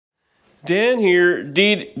Dan here,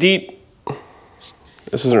 this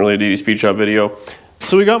isn't really a DD Speed Shop video.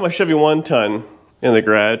 So we got my Chevy 1-ton in the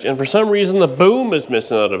garage, and for some reason the boom is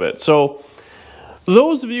missing out of it. So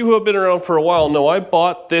those of you who have been around for a while know I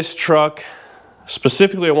bought this truck,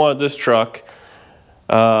 specifically I wanted this truck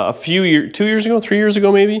a few years, 2 years ago, 3 years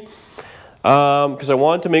ago maybe, because I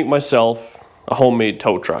wanted to make myself a homemade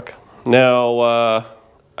tow truck. Now,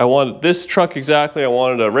 I wanted this truck exactly. I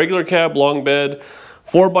wanted a regular cab, long bed,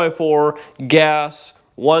 4x4, gas,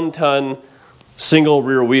 1-ton, single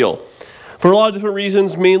rear wheel. For a lot of different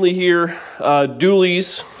reasons, mainly here,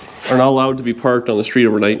 dualies are not allowed to be parked on the street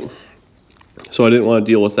overnight. So I didn't want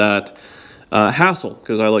to deal with that hassle,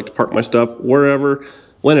 because I like to park my stuff wherever,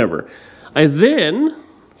 whenever. I then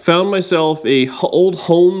found myself a old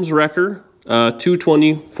Holmes wrecker,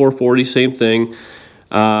 220, 440, same thing,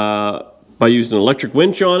 by using an electric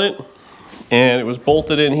winch on it. And it was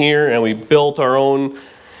bolted in here, and we built our own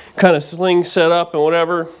kind of sling setup and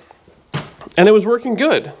whatever. And it was working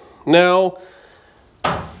good. Now,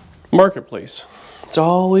 marketplace. It's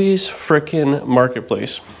always frickin'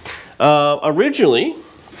 marketplace. Originally,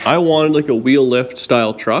 I wanted like a wheel lift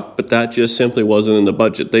style truck, but that just simply wasn't in the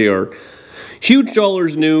budget. They are huge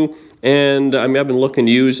dollars new, and I mean, I've been looking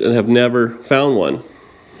to use and have never found one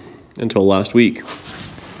until last week.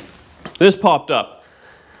 This popped up.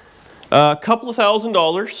 A couple of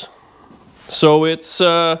 $1,000s. So it's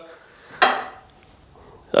a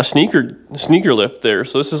sneaker lift there.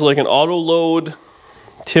 So this is like an auto load,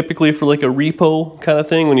 typically for like a repo kind of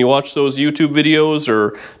thing. When you watch those YouTube videos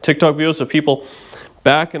or TikTok videos of people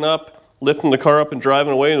backing up, lifting the car up and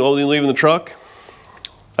driving away and only leaving the truck,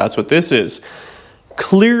 that's what this is.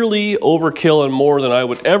 Clearly overkill and more than I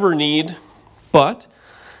would ever need, but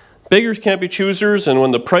beggars can't be choosers, and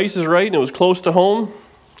when the price is right and it was close to home,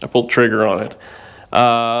 I pulled the trigger on it.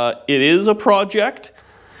 It is a project,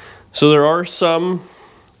 so there are some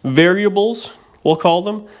variables, we'll call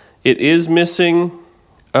them. It is missing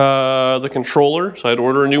the controller, so I had to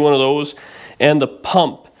order a new one of those, and the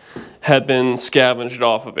pump had been scavenged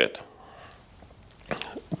off of it.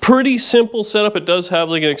 Pretty simple setup. It does have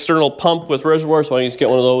like an external pump with reservoir, so I just get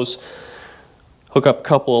one of those, hook up a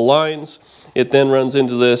couple of lines. It then runs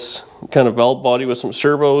into this kind of valve body with some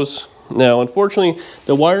servos. Now, unfortunately,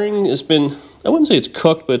 the wiring has been, I wouldn't say it's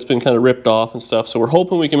cooked, but it's been kind of ripped off and stuff. So we're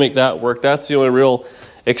hoping we can make that work. That's the only real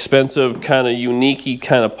expensive, kind of unique-y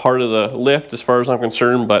kind of part of the lift as far as I'm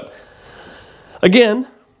concerned. But again,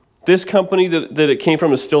 this company that it came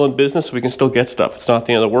from is still in business, so we can still get stuff. It's not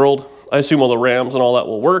the end of the world. I assume all the RAMs and all that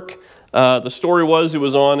will work. The story was it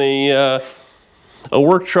was on a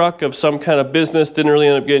work truck of some kind of business, didn't really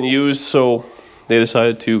end up getting used, so they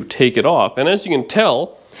decided to take it off. And as you can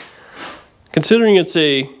tell, considering it's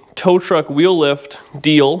a tow truck wheel lift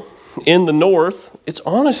deal in the north, it's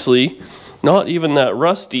honestly not even that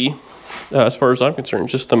rusty as far as I'm concerned.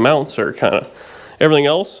 Just the mounts are kind of, everything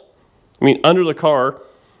else, I mean, under the car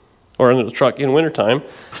or under the truck in wintertime,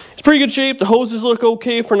 it's pretty good shape. The hoses look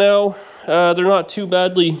okay for now. They're not too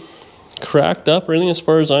badly cracked up or anything as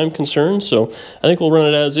far as I'm concerned, so I think we'll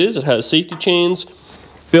run it as is. It has safety chains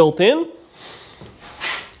built in,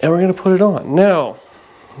 and we're going to put it on. Now,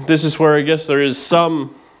 this is where I guess there is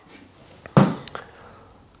some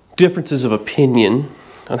differences of opinion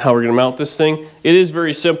on how we're going to mount this thing. It is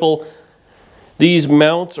very simple. These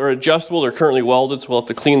mounts are adjustable. They're currently welded, so we'll have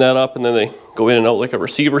to clean that up, and then they go in and out like a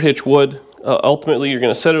receiver hitch would. Ultimately, you're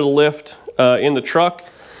going to center the lift in the truck,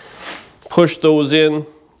 push those in,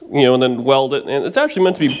 you know, and then weld it. And it's actually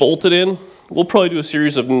meant to be bolted in. We'll probably do a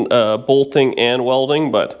series of bolting and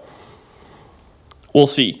welding, but we'll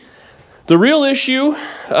see. The real issue,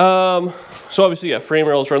 so obviously, yeah, frame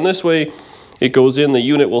rails run this way. It goes in, the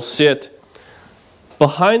unit will sit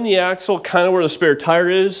behind the axle, kind of where the spare tire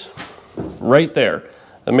is, right there.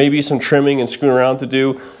 There may be some trimming and screwing around to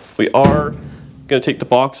do. We are going to take the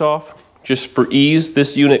box off just for ease.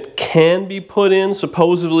 This unit can be put in,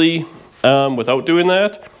 supposedly, without doing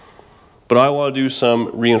that, but I want to do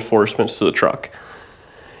some reinforcements to the truck.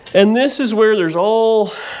 And this is where there's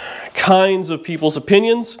all kinds of people's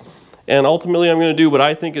opinions. And ultimately, I'm going to do what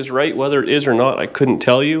I think is right. Whether it is or not, I couldn't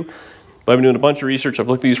tell you. But I've been doing a bunch of research. I've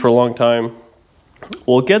looked at these for a long time.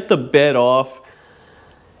 We'll get the bed off,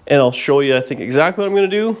 and I'll show you, I think, exactly what I'm going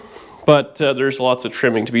to do. But there's lots of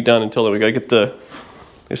trimming to be done until then. We got to get the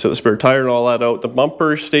spare tire and all that out. The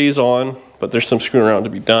bumper stays on, but there's some screwing around to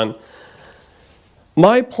be done.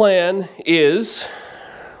 My plan is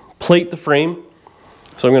plate the frame.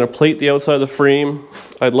 So I'm going to plate the outside of the frame.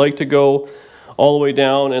 I'd like to go all the way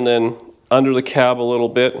down and then under the cab a little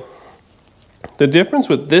bit. The difference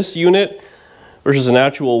with this unit versus an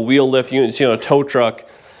actual wheel lift unit you see on a tow truck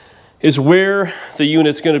is where the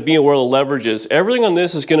unit's going to be and where the leverage is. Everything on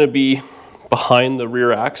this is going to be behind the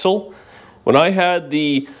rear axle. When I had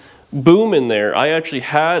the boom in there, I actually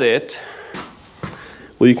had it,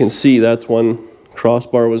 well, you can see that's one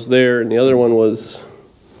crossbar was there, and the other one was,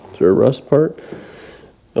 is there a rust part?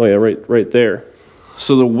 Oh yeah, right there.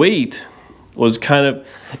 So the weight was kind of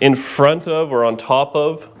in front of or on top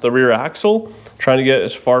of the rear axle, trying to get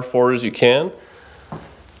as far forward as you can.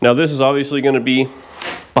 Now this is obviously going to be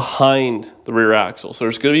behind the rear axle, so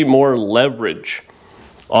there's going to be more leverage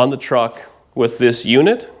on the truck with this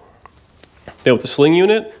unit than with the sling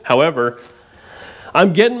unit. However,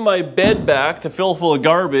 I'm getting my bed back to fill full of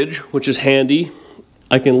garbage, which is handy.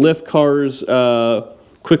 I can lift cars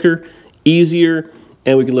quicker, easier,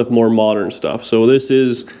 and we can lift more modern stuff. So this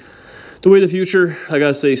is the way of the future. I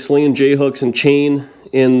gotta say, slinging J-hooks and chain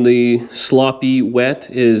in the sloppy wet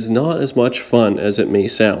is not as much fun as it may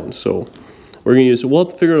sound. So we're gonna use, we'll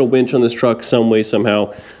have to figure out a winch on this truck some way,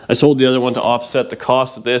 somehow. I sold the other one to offset the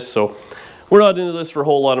cost of this, so we're not into this for a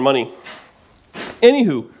whole lot of money.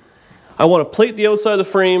 Anywho, I want to plate the outside of the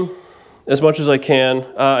frame as much as I can.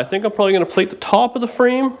 I think I'm probably going to plate the top of the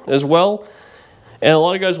frame as well. And a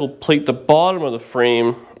lot of guys will plate the bottom of the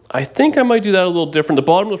frame. I think I might do that a little different. The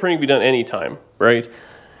bottom of the frame can be done anytime, right?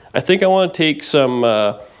 I think I want to take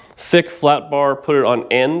some thick flat bar, put it on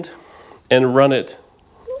end, and run it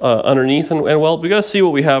underneath and weld. We got to see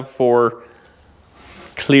what we have for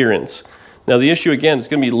clearance. Now the issue again is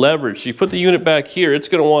going to be leverage. So you put the unit back here, it's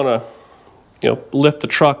going to want to, you know, lift the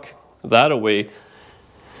truck that away.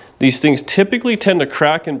 These things typically tend to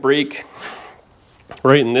crack and break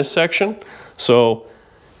right in this section. So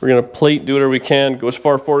we're going to plate, do whatever we can, go as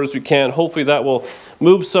far forward as we can. Hopefully that will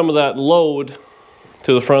move some of that load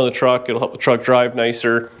to the front of the truck. It'll help the truck drive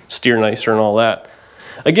nicer, steer nicer, and all that.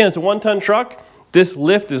 Again, it's a 1-ton truck. This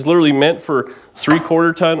lift is literally meant for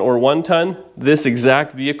 3/4 ton or 1 ton. This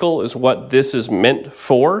exact vehicle is what this is meant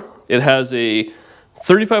for. It has a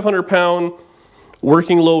 3,500 pound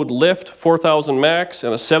working load lift, 4,000 max,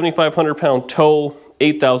 and a 7,500 pound tow,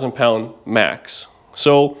 8,000 pound max.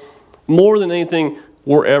 So more than anything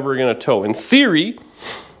we're ever going to tow. In theory,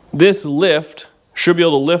 this lift should be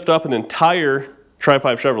able to lift up an entire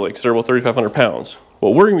Tri-5 Chevrolet because they're about 3,500 pounds.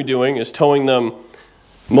 What we're going to be doing is towing them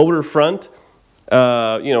motor front, you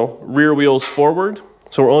know, rear wheels forward.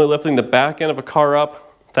 So we're only lifting the back end of a car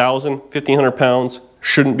up, 1,000, 1,500 pounds.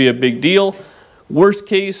 Shouldn't be a big deal. Worst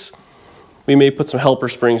case, we may put some helper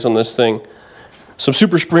springs on this thing, some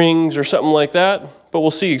super springs or something like that, but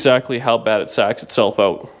we'll see exactly how bad it sacks itself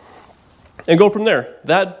out and go from there.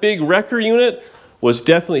 That big wrecker unit was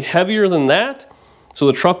definitely heavier than that, so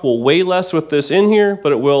the truck will weigh less with this in here,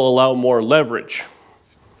 but it will allow more leverage.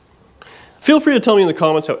 Feel free to tell me in the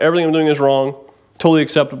comments how everything I'm doing is wrong. Totally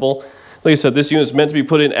acceptable. Like I said, this unit is meant to be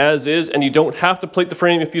put in as is, and you don't have to plate the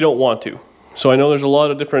frame if you don't want to. So I know there's a lot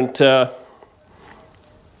of different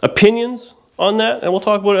opinions on that, and we'll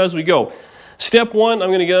talk about it as we go. Step one, I'm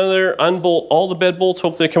going to get out of there, unbolt all the bed bolts.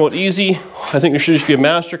 Hopefully they come out easy. I think there should just be a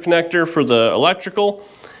master connector for the electrical,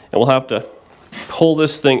 and we'll have to pull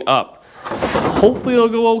this thing up. Hopefully it'll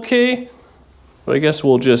go okay, but I guess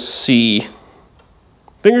we'll just see.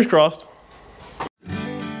 Fingers crossed.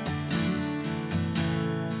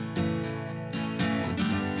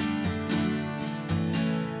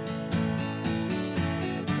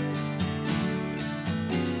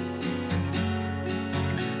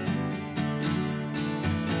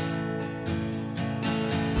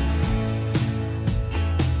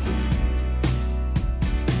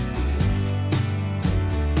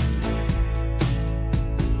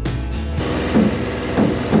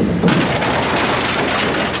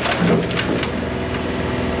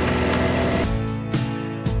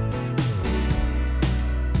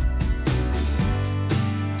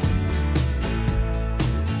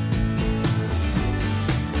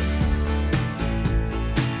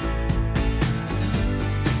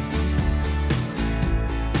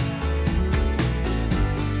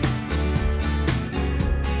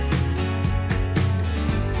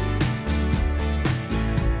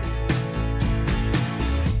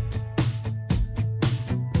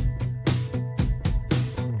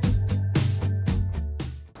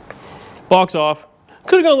 Box off.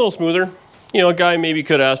 Could have gone a little smoother. You know, a guy maybe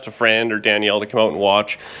could have asked a friend or Danielle to come out and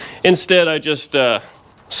watch. Instead, I just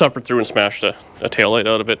suffered through and smashed a taillight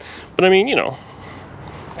out of it. But I mean, you know,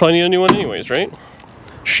 probably need a new one anyways, right?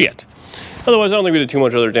 Shit. Otherwise, I don't think we did too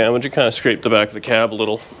much other damage. It kind of scraped the back of the cab a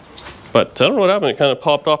little. But I don't know what happened. It kind of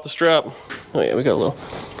popped off the strap. Oh yeah, we got a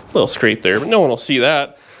little scrape there, but no one will see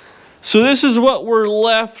that. So this is what we're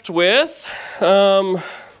left with. We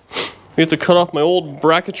have to cut off my old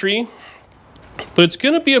bracketry But it's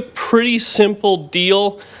going to be a pretty simple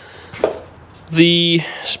deal. The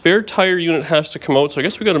spare tire unit has to come out, so I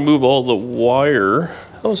guess we got to move all the wire.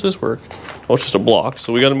 How does this work? Oh, it's just a block,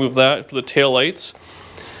 so we got to move that for the tail lights.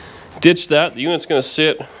 Ditch that. The unit's going to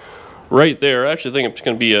sit right there. I actually think it's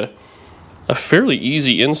going to be a fairly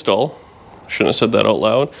easy install. Shouldn't have said that out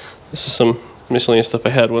loud. This is some miscellaneous stuff I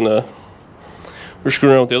had when we're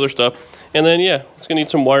screwing around with the other stuff. And then, yeah, it's going to need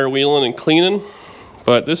some wire wheeling and cleaning.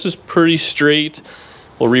 But this is pretty straight.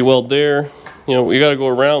 We'll re-weld there. You know, we got to go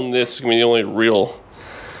around this. It's going to be the only real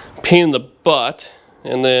pain in the butt.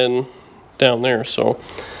 And then down there. So,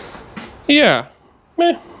 yeah.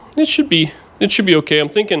 It should be okay. I'm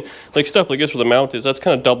thinking, like, stuff like this where the mount is, that's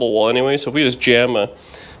kind of double wall anyway. So if we just jam a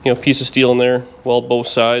piece of steel in there, weld both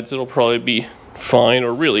sides, it'll probably be fine.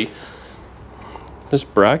 Or really, this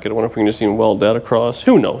bracket, I wonder if we can just even weld that across.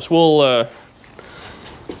 Who knows? We'll...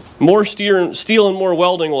 more steel and more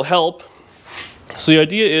welding will help. So the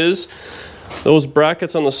idea is those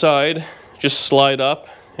brackets on the side just slide up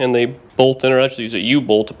and they bolt in, or actually use a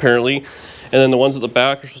U-bolt apparently. And then the ones at the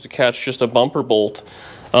back are supposed to catch just a bumper bolt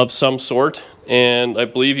of some sort. And I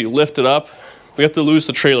believe you lift it up. We have to lose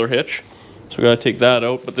the trailer hitch. So we got to take that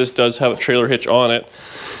out, but this does have a trailer hitch on it.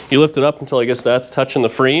 You lift it up until I guess that's touching the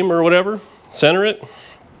frame or whatever. Center it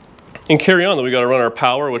and carry on. Then we got to run our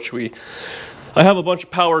power, which I have a bunch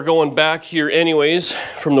of power going back here anyways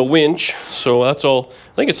from the winch, so that's all.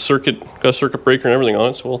 I think it's got a circuit breaker and everything on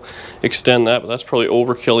it, so we'll extend that, but that's probably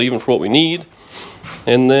overkill even for what we need.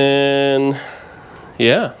 And then,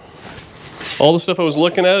 yeah, all the stuff I was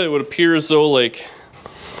looking at, it would appear as though like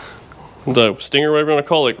the stinger, whatever you want to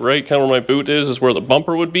call it, like right kind of where my boot is where the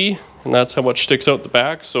bumper would be, and that's how much sticks out the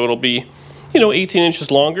back, so it'll be, 18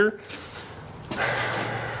 inches longer.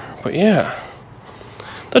 But yeah.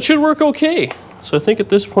 That should work okay. So I think at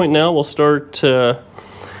this point now we'll start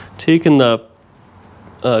taking the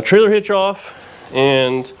trailer hitch off,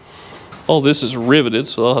 and all this is riveted,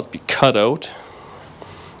 so that'll have to be cut out,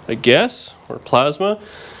 I guess, or plasma.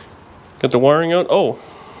 Got the wiring out. Oh,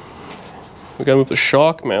 we gotta move the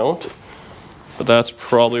shock mount, but that's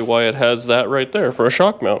probably why it has that right there for a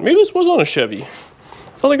shock mount. Maybe this was on a Chevy. I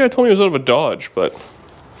thought the guy told me it was out of a Dodge, but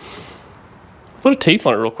put a tape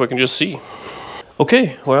on it real quick and just see.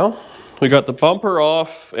 Okay, well, we got the bumper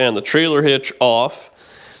off and the trailer hitch off,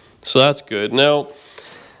 so that's good. Now,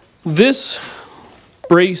 this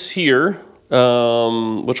brace here,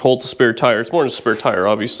 which holds the spare tire, it's more than a spare tire,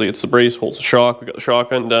 obviously. It's the brace, holds the shock. We got the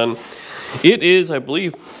shock undone. It is, I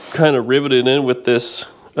believe, kind of riveted in with this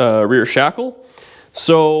rear shackle.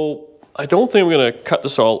 So I don't think I'm going to cut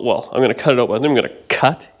this all, well, I'm going to cut it out, but I think I'm going to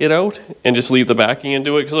cut it out and just leave the backing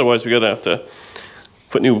into it, because otherwise we're going to have to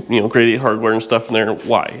put new, grade 8 hardware and stuff in there.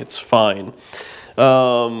 Why? It's fine.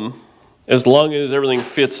 As long as everything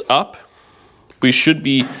fits up, we should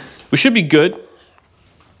be good.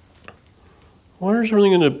 Where's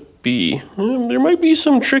everything going to be? There might be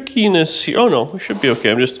some trickiness here. Oh no, we should be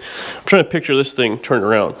okay. I'm trying to picture this thing turn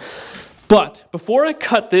around. But before I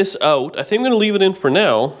cut this out, I think I'm going to leave it in for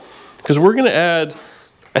now, because we're going to add,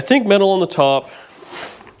 I think, metal on the top.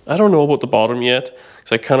 I don't know about the bottom yet,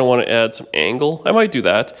 because I kind of want to add some angle. I might do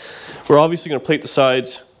that. We're obviously going to plate the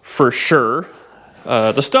sides for sure.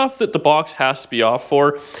 The stuff that the box has to be off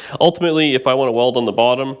for, ultimately, if I want to weld on the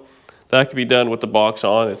bottom, that can be done with the box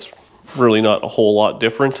on. It's really not a whole lot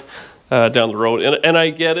different down the road. And I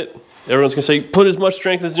get it. Everyone's going to say, put as much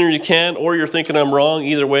strength as you can, or you're thinking I'm wrong.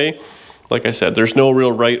 Either way, like I said, there's no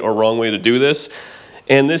real right or wrong way to do this.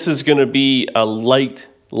 And this is going to be a light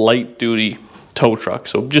duty tow truck.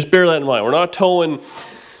 So just bear that in mind. We're not towing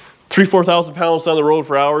 3,000–4,000 pounds down the road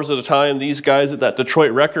for hours at a time. These guys at that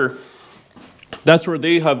Detroit Wrecker, that's where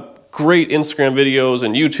they have great Instagram videos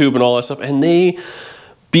and YouTube and all that stuff, and they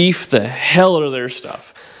beef the hell out of their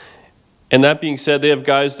stuff. And that being said, they have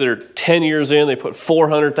guys that are 10 years in, they put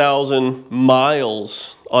 400,000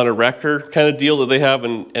 miles on a Wrecker kind of deal that they have,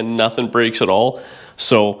 and nothing breaks at all.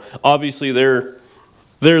 So obviously they're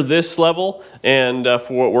this level, and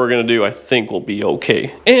for what we're going to do, I think we'll be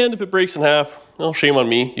okay. And if it breaks in half, well, shame on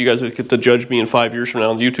me. You guys get to judge me in 5 years from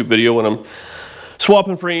now on the YouTube video when I'm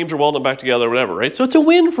swapping frames or welding them back together or whatever, right? So it's a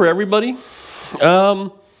win for everybody.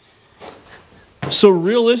 So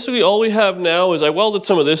realistically, all we have now is I welded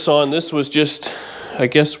some of this on. This was just, I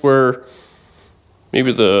guess, where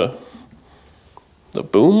maybe the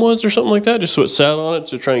boom was or something like that, just so it sat on it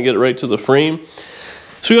to try and get it right to the frame.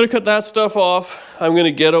 So we got to cut that stuff off. I'm going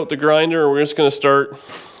to get out the grinder, and we're just going to start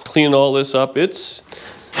cleaning all this up. It's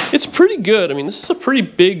pretty good. I mean, this is a pretty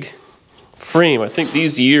big frame. I think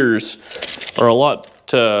these years are a lot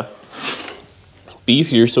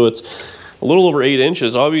beefier, so it's a little over 8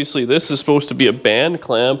 inches. Obviously this is supposed to be a band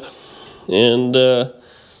clamp, and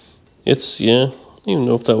it's, yeah, I don't even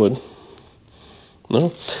know if that would, no.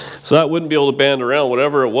 So that wouldn't be able to band around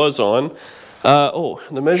whatever it was on. Oh,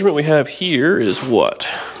 the measurement we have here is what?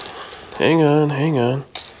 Hang on.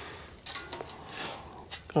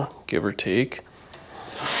 Oh, give or take.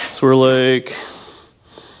 So we're like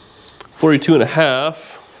 42 and a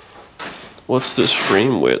half. What's this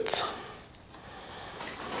frame width?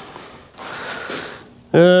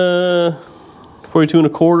 42 and a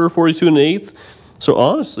quarter, 42 and an eighth. So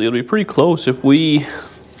honestly, it'll be pretty close. If we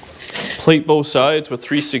plate both sides with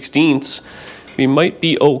 3/16, we might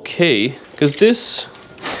be okay. Because this,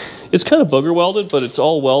 it's kind of bugger welded, but it's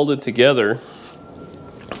all welded together.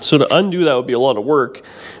 So to undo that would be a lot of work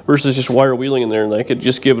versus just wire wheeling in there, and I could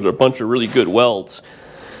just give it a bunch of really good welds.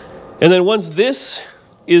 And then once this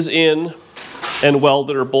is in and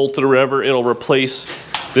welded or bolted or whatever, it'll replace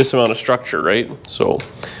this amount of structure, right? So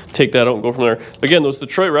take that out and go from there. Again, those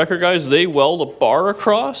Detroit Wrecker guys, they weld a bar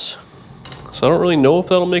across. So I don't really know if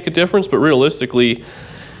that'll make a difference, but realistically,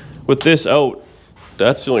 with this out,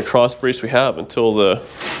 that's the only cross brace we have until the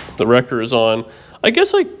Wrecker is on. I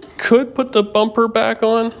guess I could put the bumper back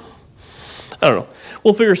on. I don't know.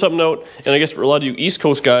 We'll figure something out. And I guess for a lot of you East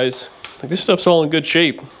Coast guys, like, this stuff's all in good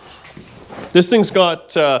shape. This thing's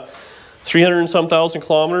got 300 and some thousand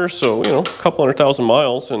kilometers, so, you know, a couple 100,000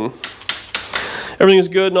 miles, and everything is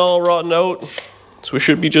good and all rotten out, so we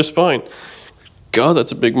should be just fine. God,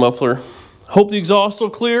 that's a big muffler. Hope the exhaust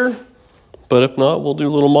will clear, but if not, we'll do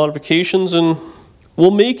little modifications and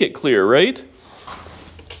we'll make it clear, right?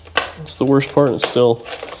 That's the worst part, it's still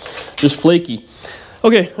just flaky.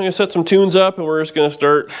 Okay, I'm gonna set some tunes up and we're just gonna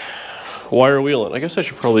start wire wheeling. I guess I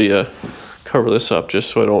should probably cover this up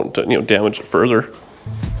just so I don't, you know, damage it further.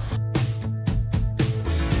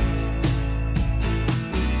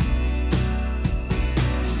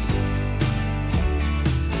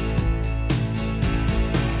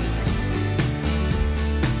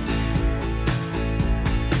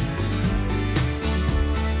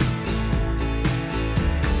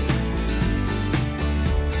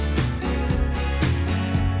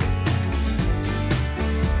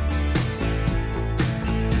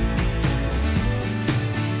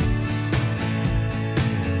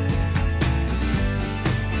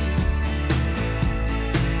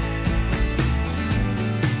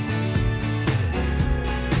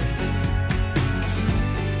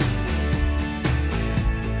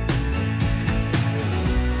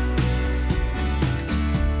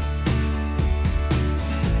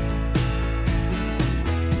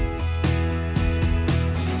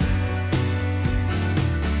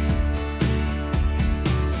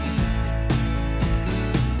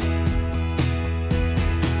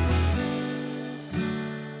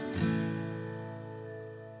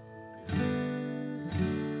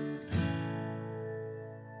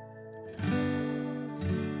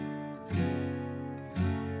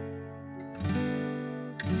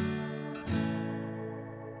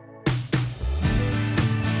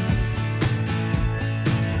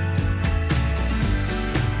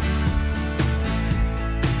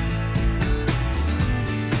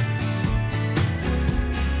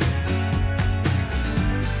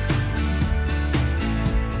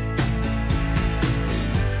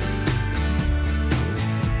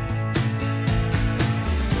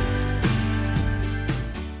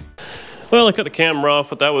 Well, I cut the camera off,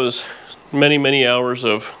 but that was many, many hours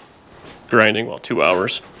of grinding, well, 2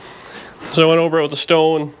 hours. So I went over it with a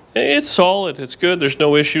stone. It's solid, it's good, there's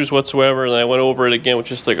no issues whatsoever. And I went over it again with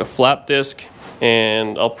just like a flap disc,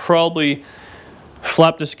 and I'll probably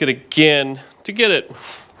flap disc it again to get it,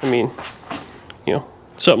 I mean, you know,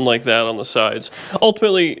 something like that on the sides.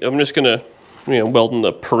 Ultimately, I'm just gonna, you know, weld in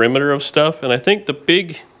the perimeter of stuff. And I think the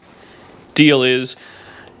big deal is,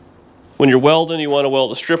 when you're welding, you want to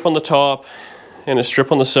weld a strip on the top and a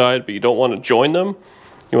strip on the side, but you don't want to join them.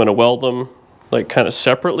 You want to weld them like kind of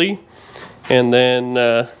separately. And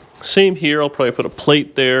then same here, I'll probably put a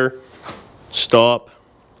plate there, stop,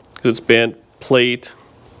 because it's bent, plate,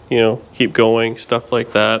 you know, keep going, stuff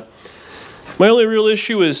like that. My only real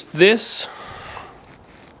issue is this.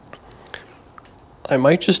 I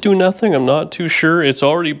might just do nothing, I'm not too sure. It's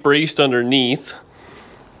already braced underneath.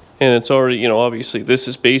 And it's already, you know, obviously this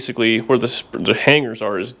is basically where the hangers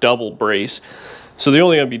are, is double brace. So the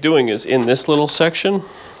only thing I'd be doing is in this little section.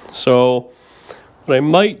 So what I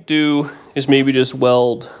might do is maybe just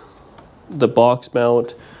weld the box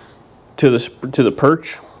mount to the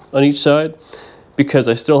perch on each side, because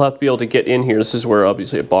I still have to be able to get in here. This is where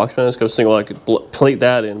obviously a box mount is. I was thinking, well, I could plate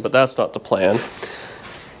that in, but that's not the plan.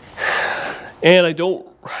 And I don't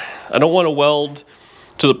want to weld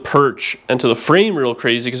to the perch and to the frame real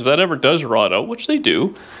crazy, because if that ever does rot out, which they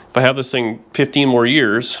do, if I have this thing 15 more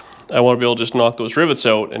years, I want to be able to just knock those rivets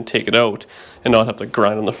out and take it out and not have to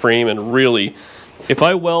grind on the frame. And really, if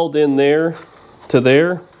I weld in there to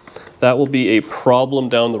there, that will be a problem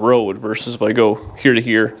down the road versus if I go here to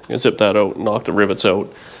here and zip that out and knock the rivets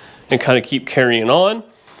out and kind of keep carrying on.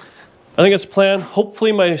 I think that's the plan.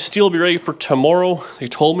 Hopefully my steel will be ready for tomorrow. They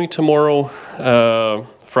told me tomorrow,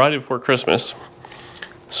 Friday before Christmas.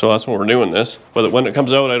 So that's when we're doing this. Whether when it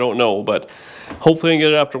comes out, I don't know, but hopefully I can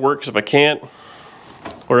get it after work, because if I can't,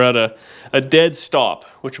 we're at a dead stop,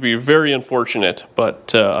 which would be very unfortunate,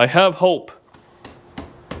 but I have hope.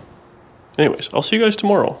 Anyways, I'll see you guys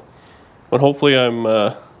tomorrow, when hopefully I'm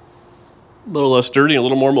a little less dirty and a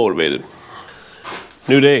little more motivated.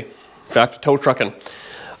 New day, back to tow trucking.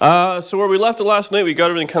 So where we left it last night, we got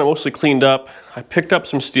everything kind of mostly cleaned up. I picked up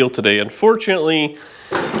some steel today. Unfortunately,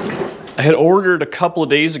 I had ordered a couple of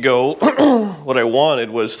days ago, what I wanted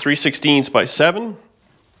was 3/16 by 7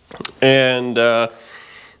 and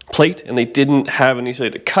plate, and they didn't have any, so I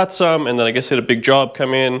had to cut some, and then I guess they had a big job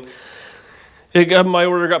come in. My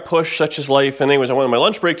order got pushed, such is life. And anyways, I went on my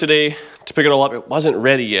lunch break today to pick it all up. It wasn't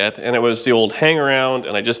ready yet, and it was the old hang around,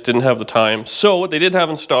 and I just didn't have the time. So what they did have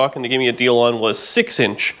in stock, and they gave me a deal on, was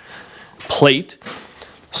 6-inch plate.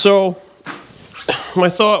 So my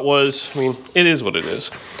thought was, I mean, it is what it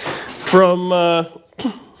is. From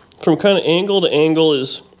kind of angle to angle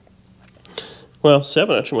is, well,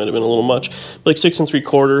 7 actually might have been a little much, like 6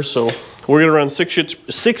 3/4. So we're gonna run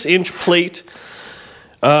 6-inch plate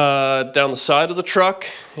down the side of the truck,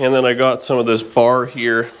 and then I got some of this bar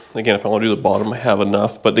here. Again, if I want to do the bottom, I have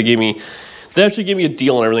enough, but they actually gave me a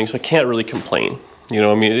deal on everything, so I can't really complain. You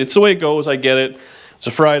know, I mean, it's the way it goes. I get it. It's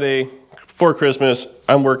a Friday before Christmas.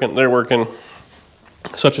 I'm working, they're working.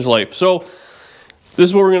 Such is life. So this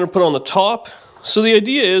is what we're going to put on the top. So the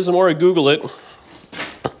idea is, the more I Google it,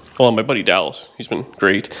 well, my buddy Dallas, he's been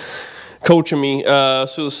great coaching me.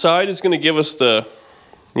 So the side is going to give us the,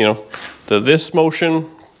 you know, this motion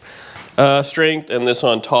strength, and this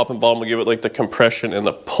on top and bottom will give it like the compression and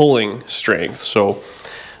the pulling strength. So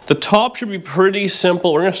the top should be pretty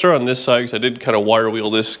simple. We're going to start on this side because I did kind of wire wheel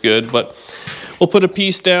this good, but we'll put a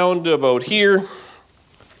piece down to about here,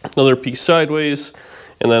 another piece sideways,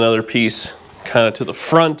 and then another piece kind of to the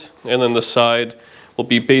front, and then the side will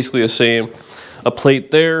be basically the same. A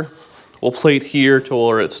plate there, we'll plate here to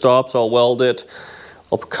where it stops. I'll weld it.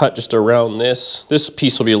 I'll cut just around this. This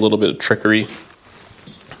piece will be a little bit of trickery.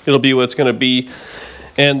 It'll be what it's going to be.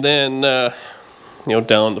 And then, you know,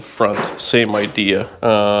 down the front, same idea.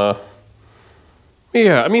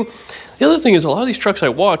 Yeah, I mean, the other thing is a lot of these trucks I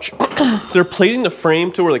watch, they're plating the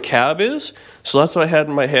frame to where the cab is. So that's what I had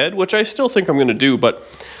in my head, which I still think I'm going to do. But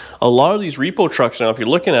a lot of these repo trucks now, if you're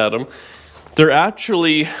looking at them, they're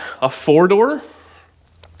actually a 4-door.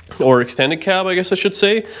 Or extended cab, I guess I should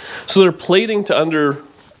say. So they're plating to under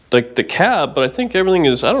like the cab, but I think everything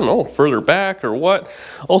is, I don't know, further back or what.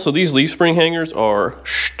 Also, these leaf spring hangers are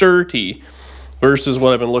sturdy versus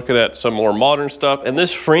what I've been looking at, some more modern stuff. And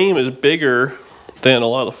this frame is bigger than a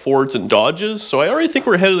lot of the Fords and Dodges. So I already think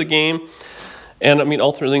we're ahead of the game. And I mean,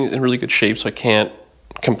 ultimately it's in really good shape, so I can't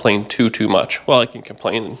complain too much. Well, I can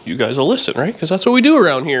complain and you guys will listen, right? Because that's what we do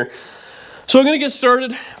around here. So I'm going to get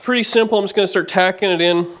started. Pretty simple. I'm just going to start tacking it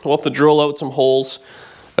in. We'll have to drill out some holes.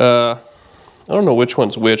 I don't know which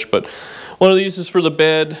one's which, but one of these is for the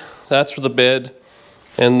bed. That's for the bed.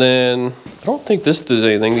 And then I don't think this does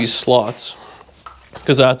anything, these slots,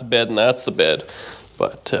 because that's bed and that's the bed.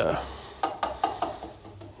 But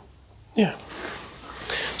yeah.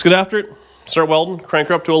 Let's get after it. Start welding. Crank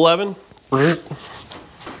her up to 11.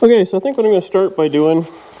 Okay, so I think what I'm going to start by doing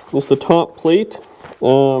is the top plate.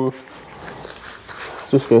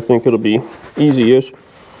 Just gonna think it'll be easy-ish.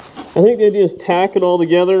 I think the idea is tack it all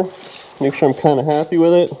together, make sure I'm kind of happy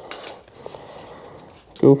with it.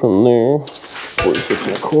 Go from there, 46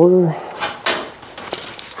 1/4.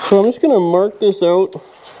 So I'm just gonna mark this out,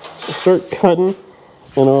 start cutting,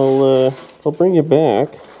 and I'll bring you back.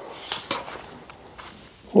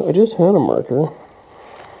 No, I just had a marker.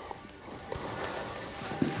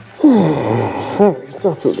 Alright, it's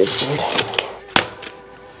off to a good start.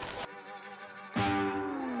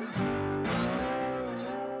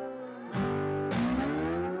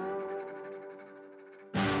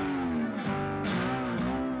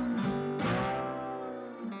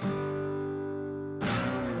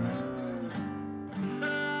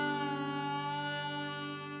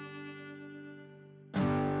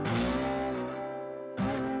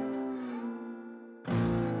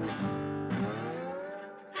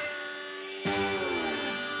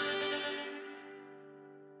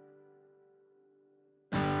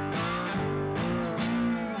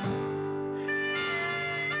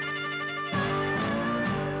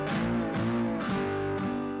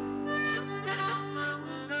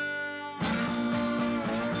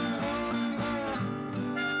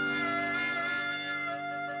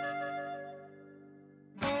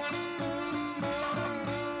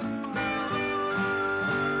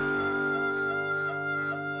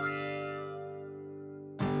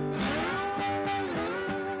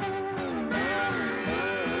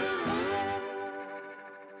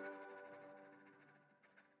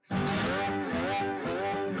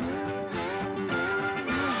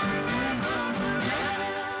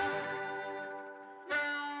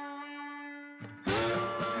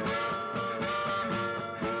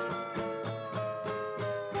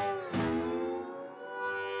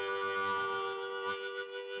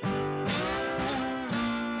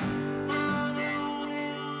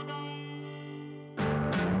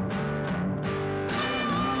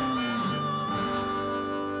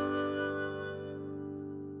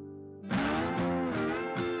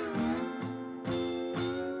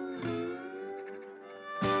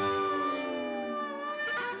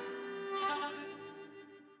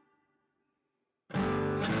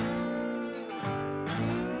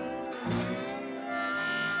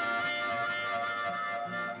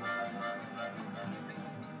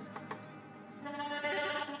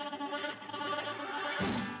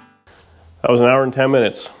 That was an hour and 10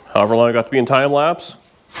 minutes. However long I got to be in time lapse,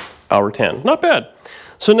 hour 10. Not bad.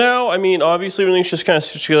 So now, I mean, obviously everything's just kind of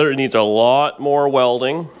stitched together. It needs a lot more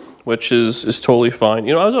welding, which is totally fine.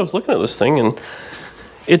 You know, as I was looking at this thing, and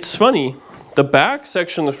it's funny, the back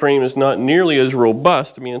section of the frame is not nearly as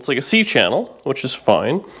robust. I mean, it's like a C-channel, which is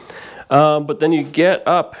fine. But then you get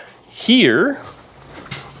up here,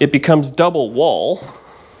 it becomes double wall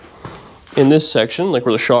in this section, like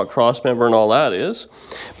where the shock cross member and all that is.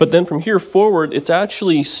 But then from here forward, it's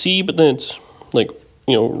actually C, but then it's like,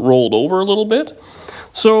 you know, rolled over a little bit.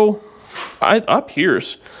 So up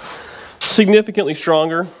here's significantly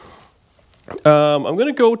stronger. I'm going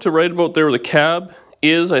to go to right about there where the cab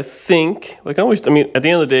is, I think. I mean, at the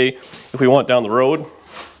end of the day, if we want down the road,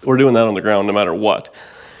 we're doing that on the ground no matter what.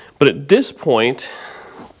 But at this point,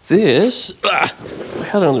 this, I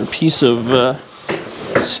had another piece of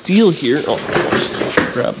steel here. Oh, just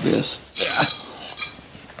grab this.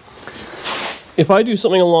 If I do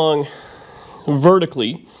something along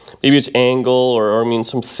vertically, maybe it's angle or I mean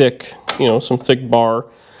some thick, you know, some thick bar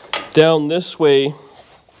down this way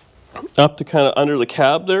up to kind of under the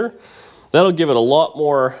cab there, that'll give it a lot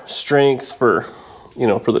more strength for, you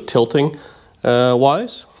know, for the tilting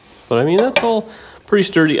wise. But I mean, that's all pretty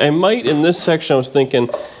sturdy. I might, in this section, I was thinking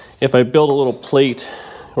if I build a little plate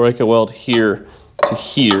where I could weld here to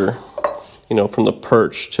here, you know, from the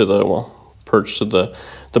perch to the, well, perch to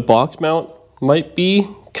the box mount might be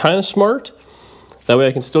kind of smart. That way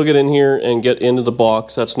I can still get in here and get into the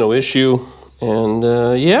box. That's no issue. And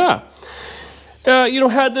yeah. You know,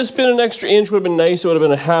 had this been an extra inch, would have been nice. It would have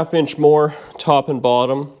been a ½ inch more top and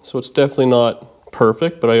bottom. So it's definitely not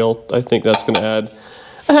perfect, but I think that's going to add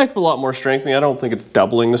a heck of a lot more strength. I mean, I don't think it's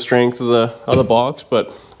doubling the strength of the box,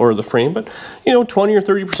 or the frame, but you know, 20 or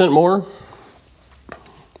 30% more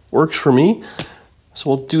works for me. So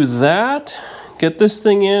we'll do that. Get this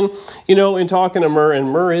thing in. You know, in talking to Murr, and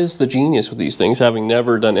Murr is the genius with these things, having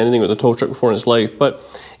never done anything with a tow truck before in his life, but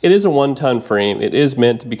it is a 1-ton frame. It is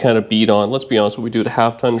meant to be kind of beat on. Let's be honest, what we do to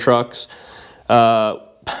 ½ ton trucks.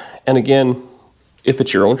 And again, if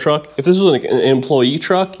it's your own truck, if this is an employee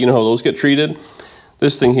truck, you know how those get treated.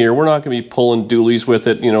 This thing here, we're not going to be pulling dualies with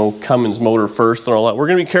it, you know, Cummins motor first and all that. We're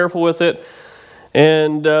going to be careful with it.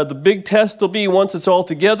 And the big test will be once it's all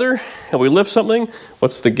together and we lift something,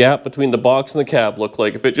 what's the gap between the box and the cab look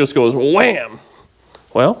like? If it just goes wham,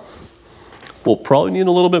 well, we'll probably need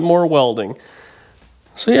a little bit more welding.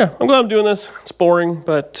 So yeah, I'm glad I'm doing this. It's boring,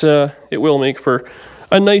 but it will make for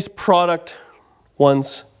a nice product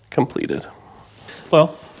once completed.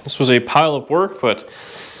 Well, this was a pile of work, but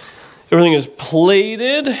everything is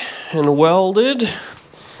plated and welded.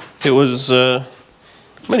 It was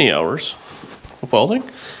many hours of welding,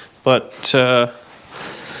 but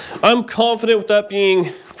I'm confident with that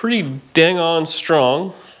being pretty dang on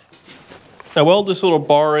strong. I weld this little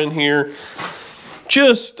bar in here.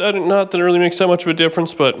 Just, not that it really makes that much of a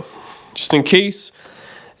difference, but just in case.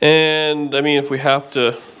 And I mean, if we have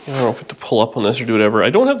to, I don't know if we have to pull up on this or do whatever. I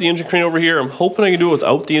don't have the engine crane over here. I'm hoping I can do it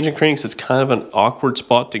without the engine crane because it's kind of an awkward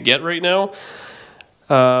spot to get right now.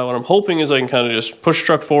 What I'm hoping is I can kind of just push the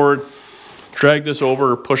truck forward, drag this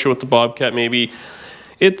over, or push it with the Bobcat maybe.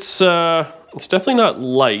 It's definitely not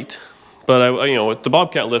light, but you know, if the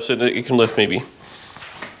Bobcat lifts it, it can lift maybe, you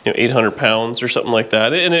know, 800 pounds or something like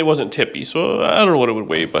that. And it wasn't tippy, so I don't know what it would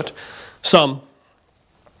weigh, but some.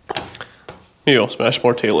 Maybe I'll smash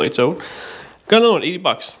more taillights out. Got another one, 80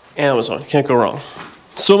 bucks. Amazon, can't go wrong.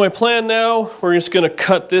 So my plan now, we're just gonna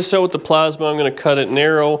cut this out with the plasma. I'm gonna cut it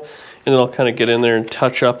narrow, and then I'll kind of get in there and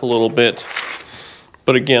touch up a little bit.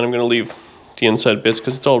 But again, I'm gonna leave the inside bits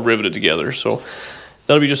because it's all riveted together, so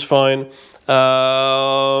that'll be just fine.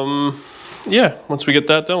 Yeah, once we get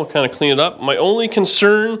that done, we'll kind of clean it up. My only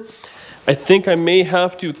concern, I think I may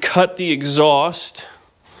have to cut the exhaust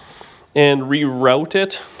and reroute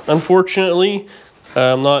it, unfortunately.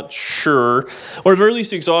 I'm not sure. Or at the very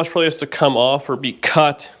least, the exhaust probably has to come off or be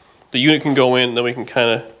cut. The unit can go in, then we can kind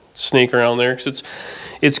of snake around there, because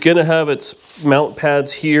it's going to have its mount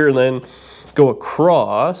pads here and then go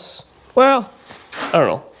across. Well, I don't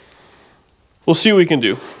know. We'll see what we can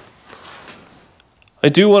do. I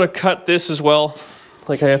do want to cut this as well.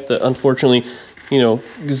 Like I have to, unfortunately, you know,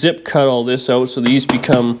 zip cut all this out so these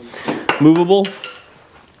become movable.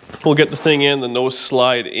 We'll get the thing in, then those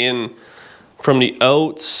slide in from the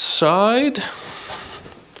outside.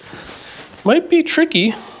 Might be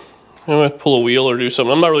tricky. I'm gonna pull a wheel or do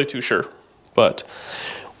something. I'm not really too sure, but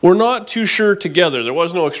we're not too sure together. There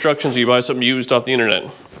was no instructions. You buy something used off the internet.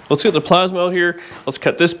 Let's get the plasma out here. Let's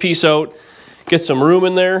cut this piece out, get some room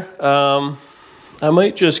in there. I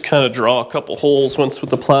might just kind of draw a couple holes once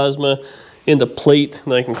with the plasma, into plate,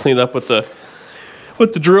 and then I can clean it up with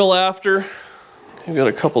the drill after. We've got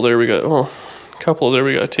a couple there we got, oh, a couple there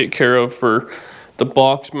we got to take care of for the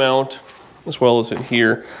box mount as well as in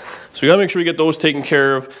here. So we got to make sure we get those taken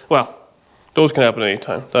care of. Well, those can happen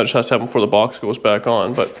anytime. That just has to happen before the box goes back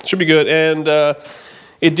on, but it should be good. And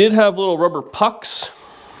it did have little rubber pucks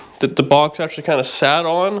that the box actually kind of sat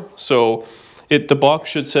on, so the box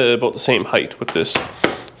should sit at about the same height with this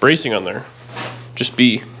bracing on there. Just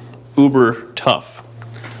be uber tough.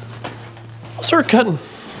 I'll start cutting.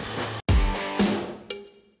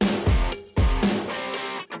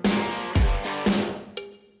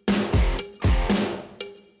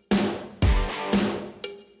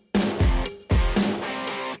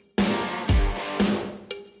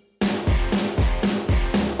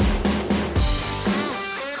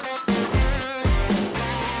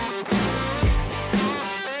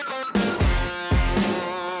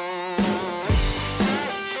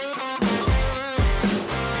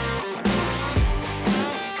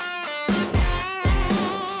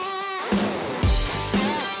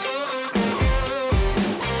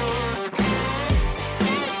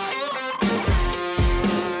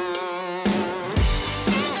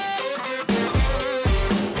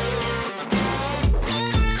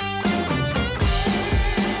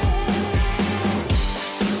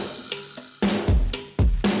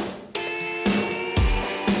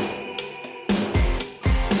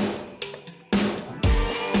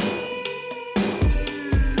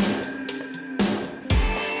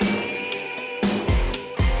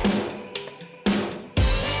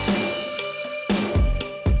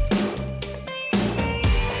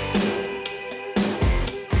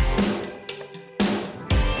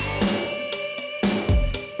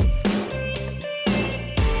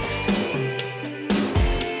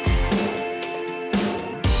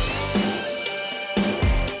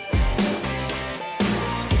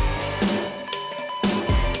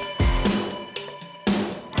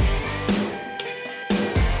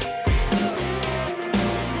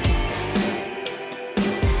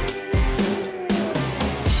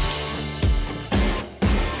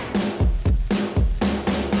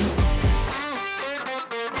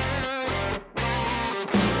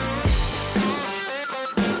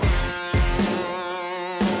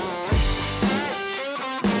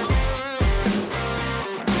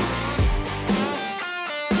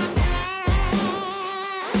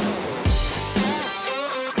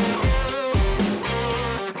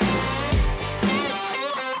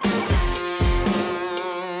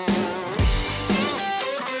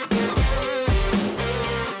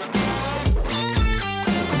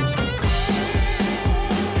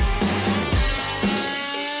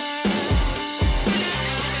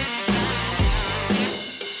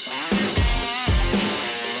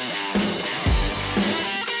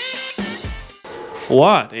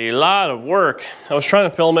 What a lot of work. I was trying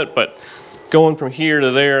to film it, but going from here to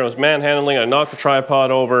there, I was manhandling, I knocked the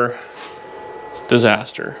tripod over.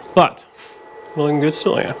 Disaster. But, looking good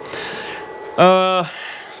still, yeah.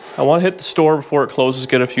 I want to hit the store before it closes,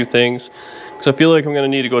 get a few things, because I feel like I'm going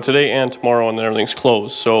to need to go today and tomorrow, and then everything's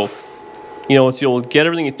closed. So, you know, you'll get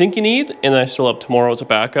everything you think you need, and then I still have tomorrow as a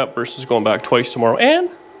backup versus going back twice tomorrow, and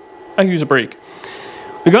I can use a break.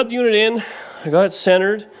 We got the unit in, I got it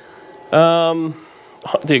centered.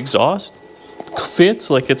 The exhaust fits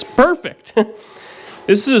like it's perfect.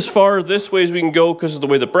 This is as far this way as we can go because of the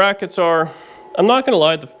way the brackets are. I'm not gonna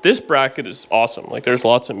lie, this bracket is awesome. Like, there's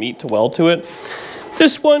lots of meat to weld to it.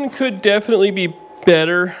 This one could definitely be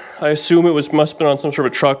better. I assume it must have been on some sort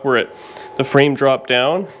of a truck where the frame dropped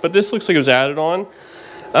down, but this looks like it was added on.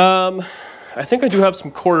 I think I do have some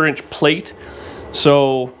 1/4 inch plate,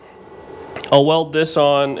 so I'll weld this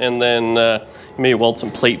on and then maybe weld some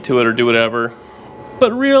plate to it or do whatever.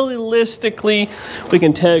 But realistically, we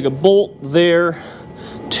can tag a bolt there,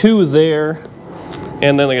 2 there,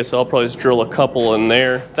 and then like I said, I'll probably just drill a couple in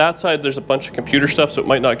there. That side, there's a bunch of computer stuff, so it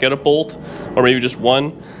might not get a bolt, or maybe just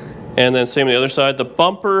one. And then same on the other side. The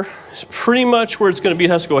bumper is pretty much where it's gonna be. It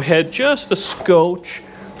has to go ahead just a scotch,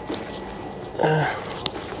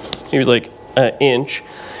 maybe like an inch.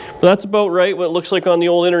 But that's about right, what it looks like on the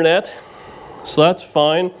old internet. So that's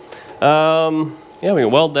fine. Yeah, we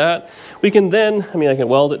can weld that. We can then, I mean, I can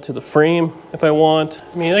weld it to the frame if I want.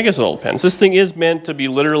 I mean, I guess it all depends. This thing is meant to be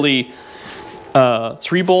literally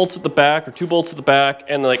 3 bolts at the back or 2 bolts at the back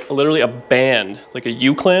and like literally a band, like a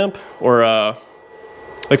U-clamp or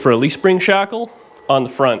like for a leaf spring shackle on the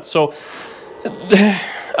front. So,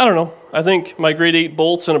 I don't know. I think my grade 8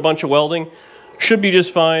 bolts and a bunch of welding should be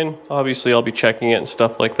just fine. Obviously, I'll be checking it and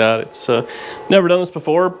stuff like that. It's never done this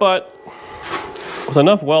before, but with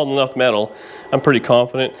enough weld and enough metal, I'm pretty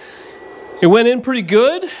confident. It went in pretty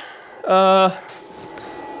good. I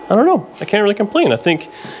don't know. I can't really complain. I think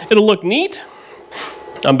it'll look neat.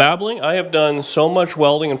 I'm babbling. I have done so much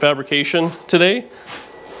welding and fabrication today.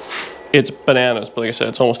 It's bananas, but like I said,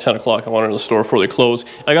 it's almost 10 o'clock. I wanted to the store before they close.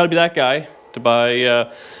 I gotta be that guy to buy,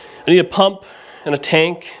 I need a pump and a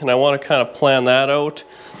tank, and I want to kind of plan that out.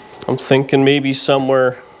 I'm thinking maybe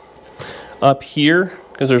somewhere up here,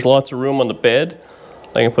 because there's lots of room on the bed.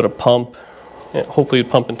 I can put a pump, hopefully a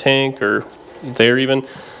pump and tank, or there even.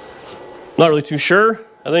 Not really too sure.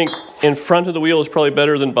 I think in front of the wheel is probably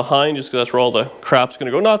better than behind, just because that's where all the crap's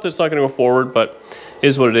going to go. Not that it's not going to go forward, but it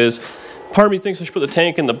is what it is. Part of me thinks I should put the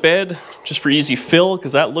tank in the bed, just for easy fill,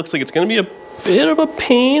 because that looks like it's going to be a bit of a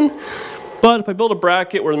pain. But if I build a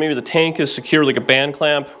bracket where maybe the tank is secure like a band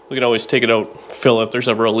clamp, we can always take it out, fill it if there's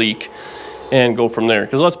ever a leak, and go from there.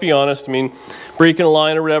 Because let's be honest, I mean, breaking a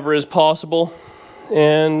line or whatever is possible.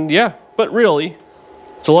 And yeah, but really,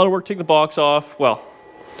 it's a lot of work to take the box off. Well,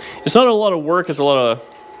 it's not a lot of work, it's a lot of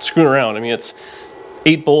screwing around. I mean, it's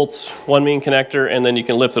 8 bolts, 1 main connector, and then you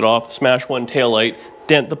can lift it off, smash one taillight,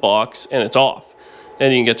 dent the box, and it's off.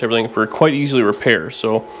 And you can get to everything for quite easily repair.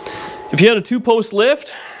 So if you had a 2-post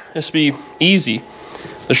lift, this would be easy.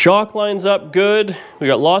 The shock lines up good. We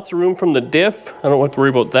got lots of room from the diff. I don't have to worry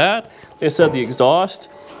about that. Like I said, the exhaust,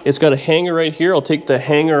 it's got a hanger right here. I'll take the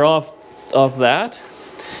hanger off that.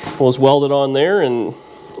 We'll just weld it on there, and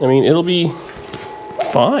I mean, it'll be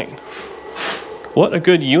fine. What a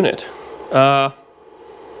good unit. Yeah.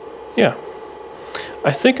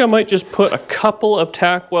 I think I might just put a couple of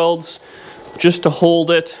tack welds just to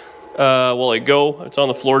hold it while I go. It's on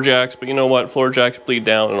the floor jacks, but you know what? Floor jacks bleed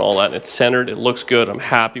down and all that. It's centered. It looks good. I'm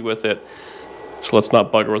happy with it. So let's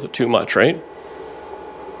not bugger with it too much, right?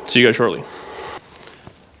 See you guys shortly.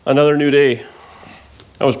 Another new day.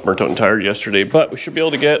 I was burnt out and tired yesterday, but we should be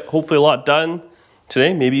able to get hopefully a lot done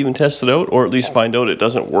today. Maybe even test it out, or at least find out it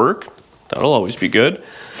doesn't work. That'll always be good.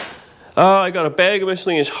 I got a bag of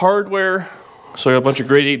miscellaneous hardware. So I got a bunch of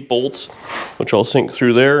grade 8 bolts, which I'll sink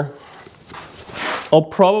through there. I'll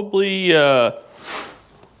probably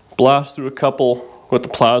blast through a couple with the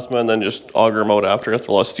plasma and then just auger them out after. That's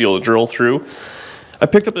a lot of steel to drill through. I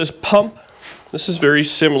picked up this pump. This is very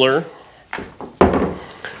similar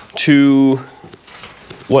to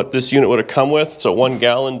what this unit would have come with. It's a 1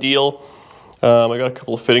 gallon deal. I got a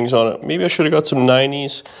couple of fittings on it. Maybe I should have got some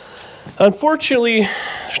 90s. Unfortunately,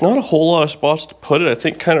 there's not a whole lot of spots to put it. I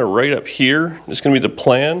think kind of right up here is going to be the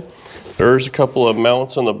plan. There's a couple of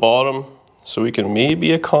mounts on the bottom, so we can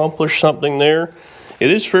maybe accomplish something there. It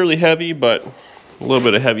is fairly heavy, but a little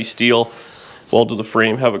bit of heavy steel. Weld to the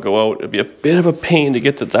frame, have it go out. It'd be a bit of a pain to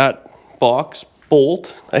get to that box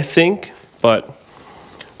bolt, I think, but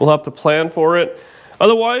we'll have to plan for it.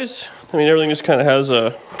 Otherwise, I mean, everything just kind of has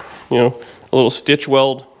a, you know, a little stitch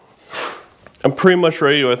weld. I'm pretty much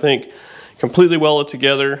ready to, I think, completely weld it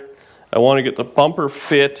together. I want to get the bumper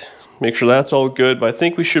fit, make sure that's all good, but I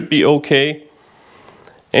think we should be okay.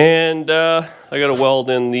 And I got to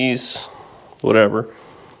weld in these, whatever,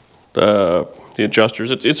 the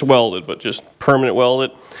adjusters. It's welded, but just permanent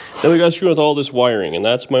welded. Then we got to screw with all this wiring, and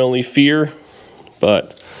that's my only fear.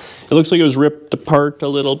 But it looks like it was ripped apart a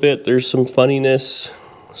little bit. There's some funniness,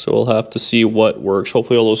 so we'll have to see what works.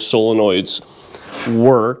 Hopefully all those solenoids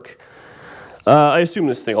work. I assume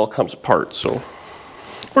this thing all comes apart, so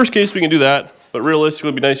worst case we can do that, but realistically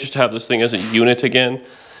it'd be nice just to have this thing as a unit again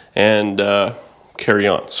and carry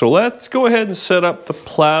on. So let's go ahead and set up the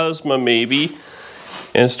plasma maybe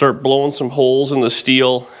and start blowing some holes in the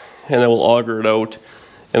steel, and then we'll auger it out,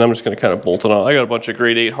 and I'm just going to kind of bolt it on. I got a bunch of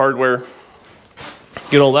grade 8 hardware,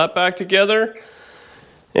 get all that back together,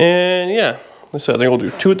 and yeah, like I said, I think we'll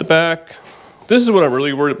do 2 at the back. This is what I'm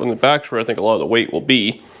really worried about in the back, where I think a lot of the weight will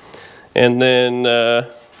be. And then,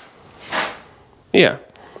 yeah,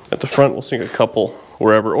 at the front we'll sink a couple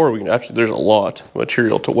wherever, or we can actually, there's a lot of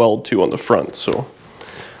material to weld to on the front, so.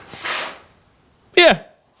 Yeah,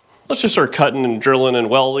 let's just start cutting and drilling and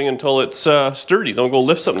welding until it's sturdy. Don't go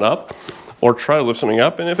lift something up, or try to lift something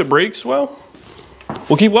up, and if it breaks, well,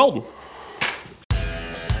 we'll keep welding.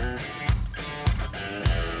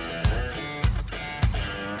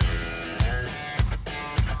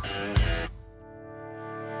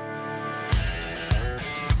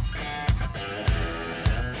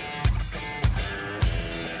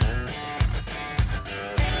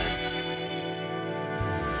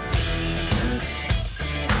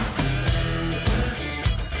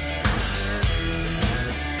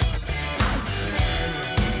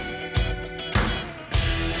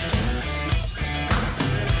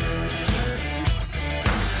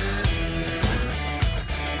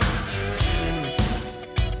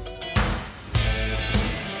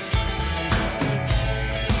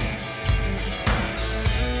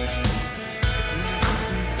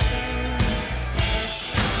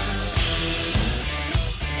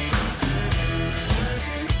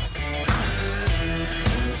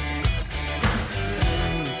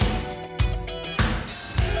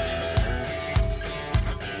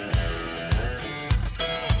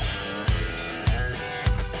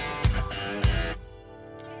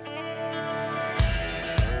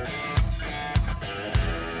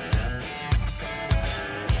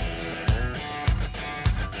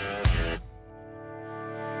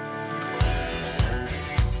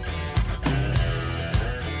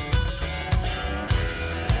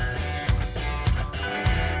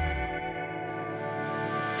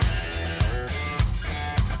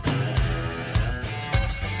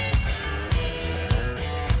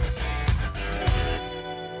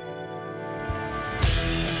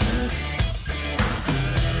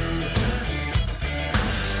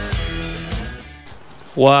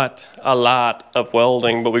 What a lot of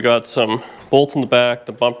welding, but we got some bolts in the back,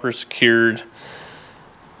 the bumper secured.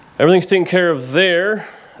 Everything's taken care of there.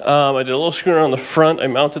 I did a little screw on the front. I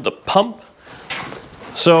mounted the pump.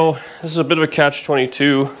 So this is a bit of a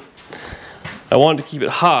catch-22. I wanted to keep it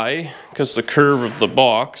high because the curve of the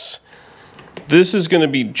box. This is going to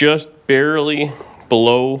be just barely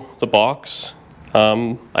below the box,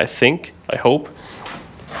 I think, I hope,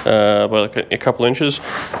 by like a couple inches.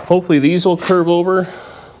 Hopefully these will curve over.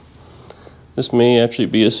 This may actually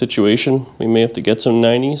be a situation. We may have to get some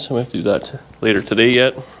 90s. I might have to do that later today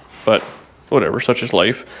yet, but whatever, such is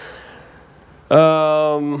life.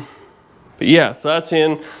 But yeah, so that's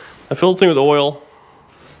in. I filled the thing with oil.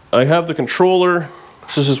 I have the controller.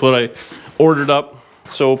 This is what I ordered up.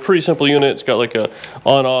 So pretty simple unit. It's got like a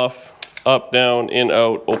on-off, up, down, in,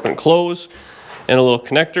 out, open, close, and a little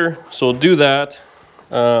connector. So we'll do that.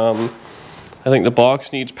 I think the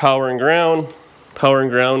box needs power and ground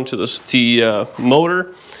to the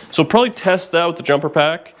motor. So probably test that with the jumper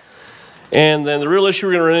pack. And then the real issue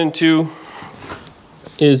we're gonna run into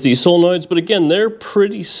is the solenoids. But again, they're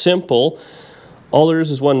pretty simple. All there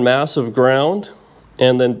is one massive ground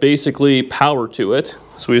and then basically power to it.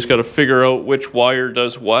 So we just got to figure out which wire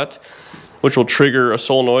does what, which will trigger a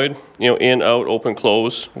solenoid, you know, in, out, open,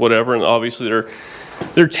 close, whatever. And obviously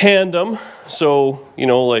they're tandem. So, you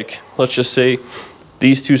know, like, let's just say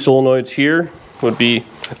these two solenoids here would be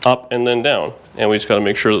up and then down. And we just got to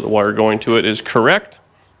make sure that the wire going to it is correct.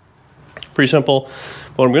 Pretty simple.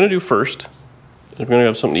 What I'm going to do first is I'm going to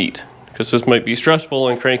have something to eat, because this might be stressful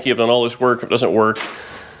and cranky. I've done all this work. If it doesn't work,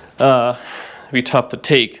 it'd be tough to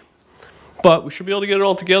take. But we should be able to get it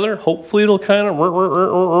all together. Hopefully it'll kind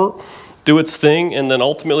of do its thing. And then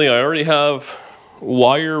ultimately I already have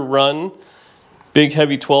wire run, big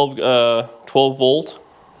heavy 12 volt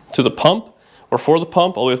to the pump, or for the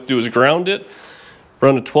pump. All we have to do is ground it,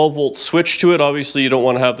 run a 12 volt switch to it. Obviously you don't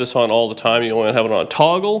want to have this on all the time. You want to have it on a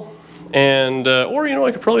toggle. And, or you know,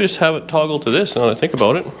 I could probably just have it toggle to this now that I think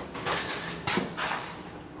about it.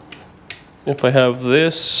 If I have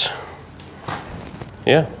this,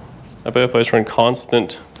 yeah. I bet if I just run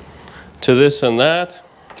constant to this and that,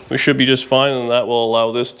 we should be just fine, and that will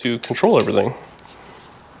allow this to control everything.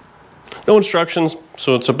 No instructions,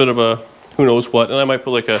 so it's a bit of a who knows what, and I might put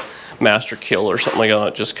like a master kill or something like that on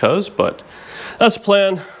it just cause, but that's the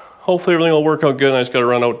plan. Hopefully everything will work out good, and I just gotta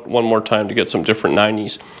run out one more time to get some different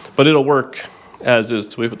 90s, but it'll work as is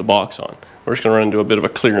till we put the box on. We're just gonna run into a bit of a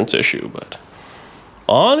clearance issue, but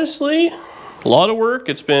honestly, a lot of work.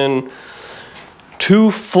 It's been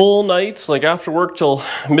 2 full nights, like after work till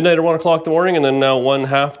midnight or 1 o'clock in the morning, and then now 1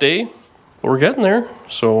 half day. But we're getting there,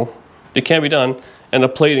 so it can be done. And the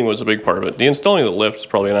plating was a big part of it. The installing of the lift is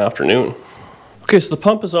probably an afternoon. Okay, so the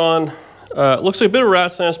pump is on. It looks like a bit of a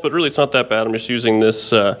rat's nest, but really it's not that bad. I'm just using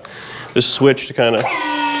this this switch to kind of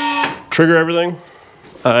trigger everything.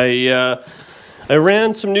 I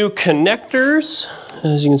ran some new connectors,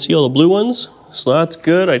 as you can see, all the blue ones. So that's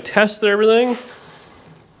good. I tested everything.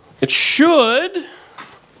 It should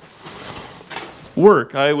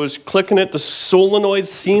work. I was clicking it, the solenoids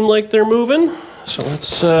seem like they're moving. So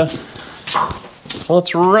let's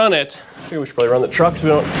run it. Maybe we should probably run the truck so we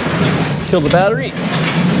don't kill the battery.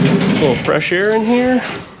 A little fresh air in here.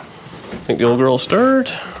 I think the old girl will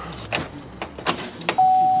start.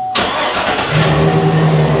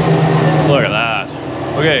 Look at that.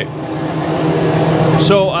 Okay.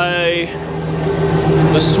 So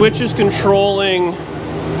the switch is controlling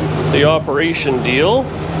the operation deal.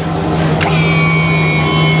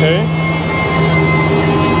 Okay.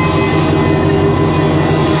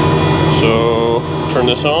 So turn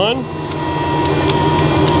this on.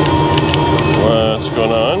 What's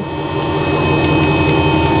going on?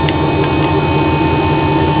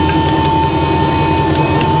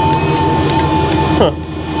 Huh.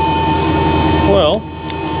 Well,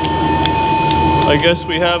 I guess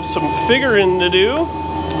we have some figuring to do.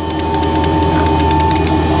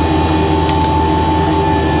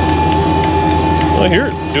 I hear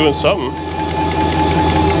it doing something.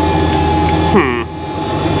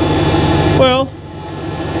 Well,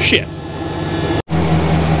 shit.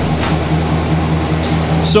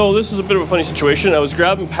 So this is a bit of a funny situation. I was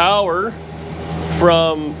grabbing power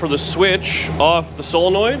for the switch off the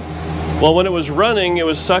solenoid. Well, when it was running, it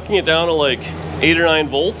was sucking it down to like 8 or 9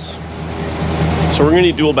 volts. So we're gonna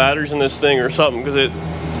need dual batteries in this thing or something, because it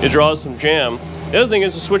draws some jam. The other thing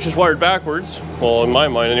is the switch is wired backwards. Well, in my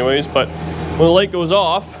mind anyways, but when the light goes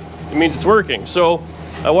off, it means it's working. So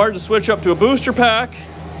I wired the switch up to a booster pack,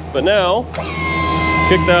 but now,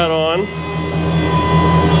 kick that on.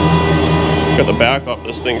 Got the back off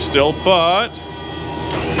this thing still, but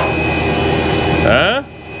Huh?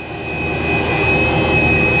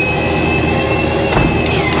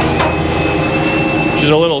 She's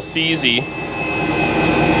a little seasy,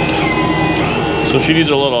 so she needs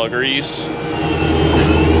a little grease.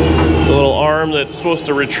 The little arm that's supposed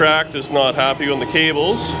to retract is not happy on the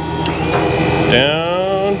cables.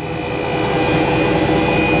 Down.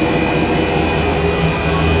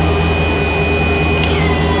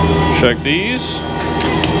 Check these.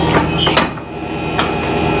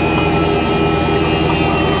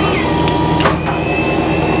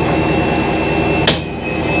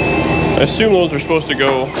 I assume those are supposed to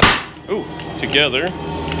go, ooh, together.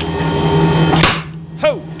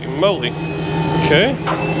 Holy moly. Okay.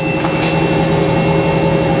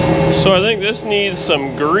 So I think this needs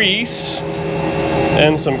some grease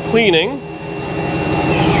and some cleaning.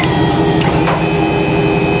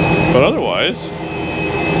 But otherwise,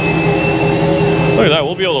 look at that,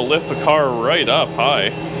 we'll be able to lift the car right up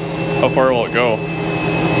high. How far will it go?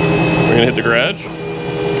 We're gonna hit the garage?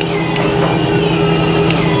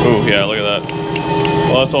 Ooh, yeah, look at that.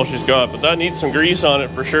 Well, that's all she's got, but that needs some grease on it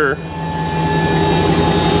for sure.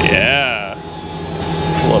 Yeah.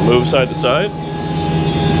 Want to move side to side?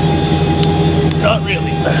 Not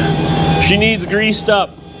really. She needs greased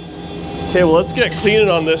up. Okay, well, let's get cleaning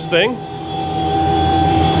on this thing.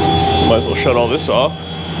 Might as well shut all this off.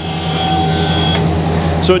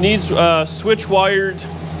 So it needs switch wired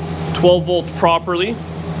 12 volts properly,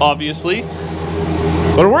 obviously,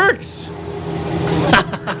 but it works.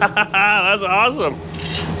 That's awesome.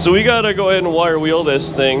 So we gotta go ahead and wire wheel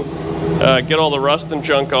this thing, get all the rust and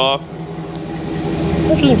junk off.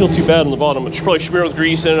 That doesn't feel too bad on the bottom, but should probably smear with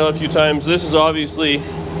grease in and out a few times. This is obviously,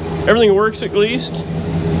 everything works at least,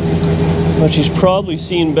 but she's probably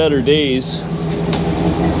seen better days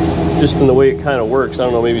just in the way it kind of works. I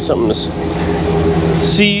don't know, maybe something is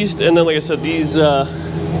seized. And then, like I said, these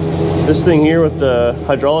this thing here with the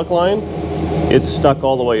hydraulic line, it's stuck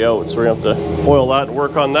all the way out, so we're gonna have to oil that and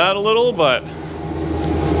work on that a little. But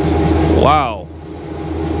wow,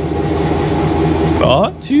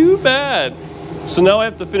 not too bad. So now I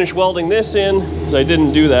have to finish welding this in, because I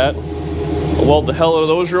didn't do that. I'll weld the hell out of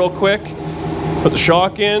those real quick, put the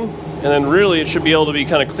shock in, and then really it should be able to be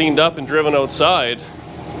kind of cleaned up and driven outside.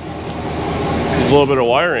 There's a little bit of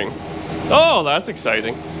wiring. Oh, that's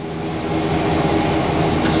exciting.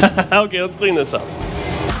 Okay, let's clean this up.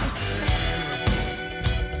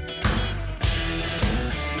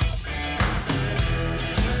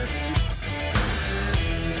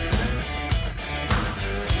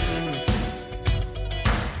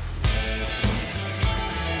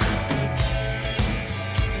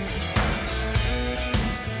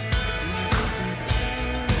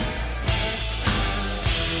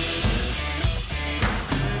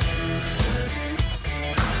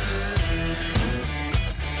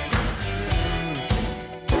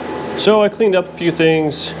 So I cleaned up a few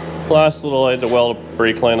things. Last little, I had to weld a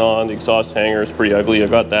brake line on. The exhaust hanger is pretty ugly. I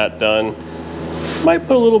got that done. Might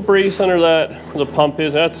put a little brace under that where the pump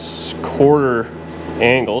is. That's quarter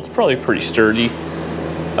angle. It's probably pretty sturdy.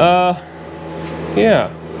 Yeah.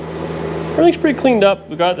 Everything's pretty cleaned up.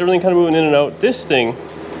 We got everything kind of moving in and out. This thing,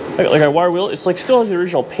 like I wire wheel, it's like still has the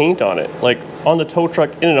original paint on it. Like on the tow truck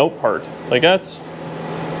in and out part. Like that's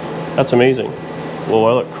amazing. Whoa,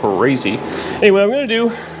 I look crazy. Anyway,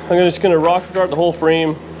 I'm just gonna rock guard the whole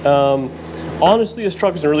frame. Honestly, this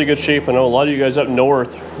truck is in really good shape. I know a lot of you guys up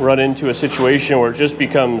north run into a situation where it just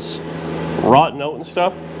becomes rotten out and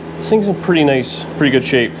stuff. This thing's in pretty good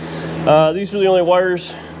shape. These are the only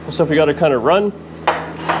wires and stuff we gotta kind of run.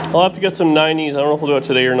 I'll have to get some 90s. I don't know if we'll do it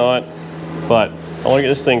today or not, but I wanna get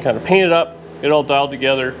this thing kind of painted up, get it all dialed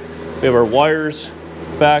together. We have our wires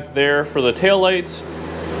back there for the tail lights.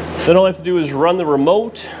 Then all I have to do is run the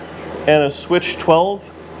remote and a switch 12,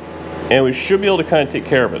 and we should be able to kind of take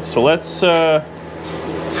care of it. So let's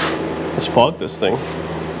plug this thing.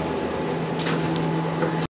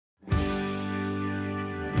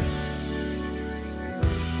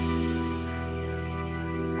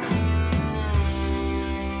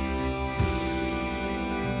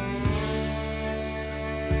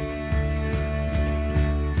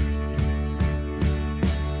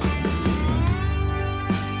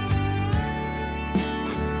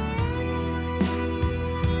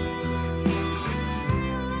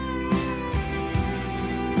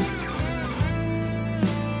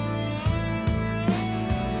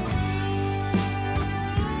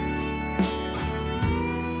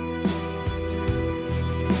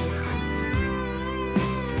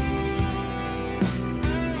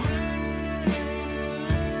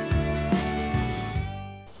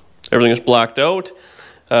 Everything is blacked out.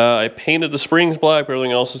 I painted the springs black, but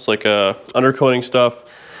everything else is like undercoating stuff.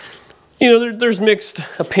 you know, there's mixed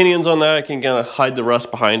opinions on that. I can kind of hide the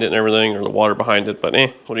rust behind it and everything, or the water behind it, but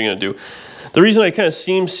what are you gonna do? The reason I kind of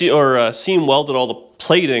seam welded all the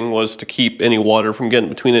plating was to keep any water from getting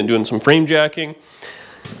between it and doing some frame jacking.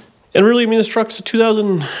 And really, I mean, this truck's a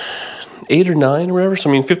 2008 or 9 or whatever, so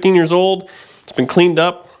I mean, 15 years old. It's been cleaned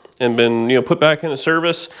up and been, you know, put back into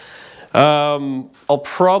service. I'll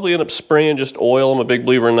probably end up spraying just oil. I'm a big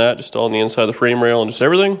believer in that, just on the inside of the frame rail and just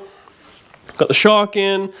everything. Got the shock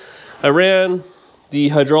in. I ran the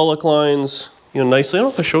hydraulic lines, you know, nicely. I don't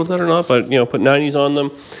know if I showed that or not, but, you know, put 90s on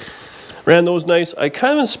them. Ran those nice. I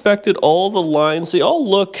kind of inspected all the lines. They all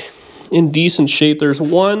look in decent shape. There's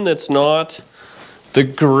one that's not the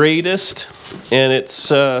greatest, and it's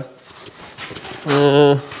so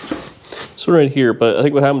right here. But I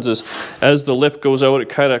think what happens is, as the lift goes out, it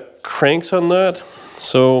kind of cranks on that.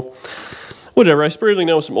 So whatever. I sprayed everything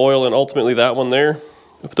down with some oil, and ultimately that one there,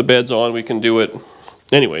 if the bed's on, we can do it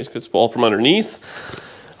anyways, because it's all from underneath.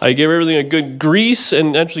 I gave everything a good grease,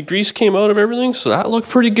 and actually grease came out of everything, so that looked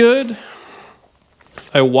pretty good.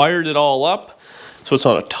 I wired it all up, so it's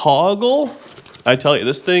on a toggle. I tell you,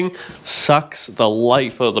 this thing sucks the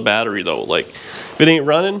life out of the battery though. Like, if it ain't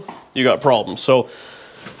running, you got problems. So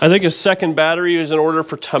I think a second battery is in order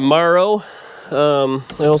for tomorrow. I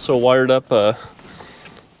also wired up a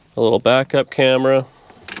little backup camera.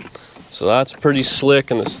 So that's pretty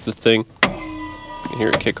slick, and this is the thing. You can hear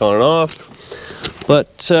it kick on and off.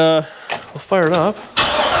 But we'll fire it up.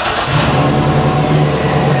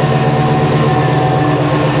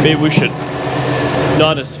 Maybe we should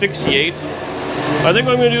not asphyxiate. I think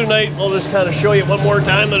what I'm going to do tonight, I'll just kind of show you one more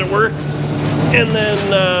time that it works. And then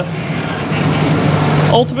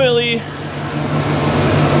ultimately,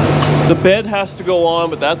 the bed has to go on,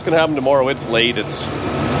 but that's going to happen tomorrow. It's late. It's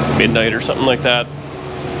midnight or something like that.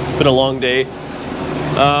 It's been a long day.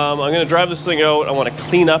 I'm going to drive this thing out. I want to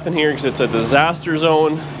clean up in here because it's a disaster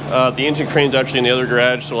zone. The engine crane's actually in the other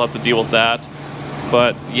garage, so we'll have to deal with that.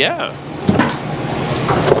 But yeah,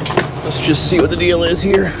 let's just see what the deal is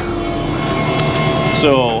here.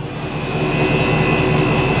 So,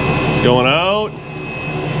 going out.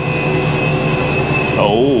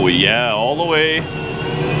 Oh yeah, all the way.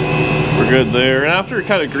 We're good there. And after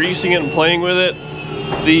kind of greasing it and playing with it,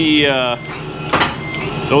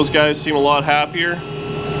 those guys seem a lot happier.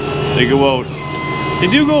 They go out. They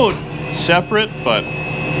do go out separate, but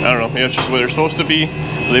I don't know. Maybe that's just the way they're supposed to be.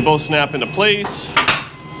 They both snap into place.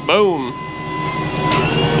 Boom.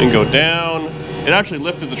 And go down. It actually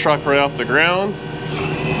lifted the truck right off the ground.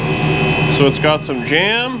 So it's got some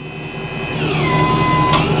jam.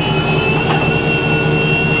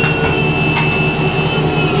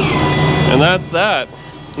 And that's that.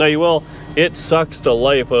 Now you will. It sucks the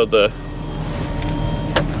life out of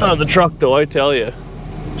the truck though, I tell you.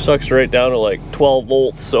 Sucks right down to like 12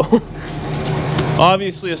 volts, so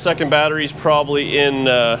obviously a second battery is probably in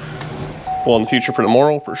well, in the future for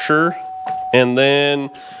tomorrow for sure, and then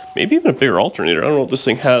maybe even a bigger alternator. I don't know what this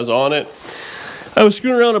thing has on it. I was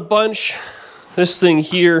screwing around a bunch. This thing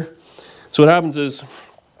here, so what happens is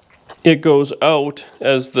it goes out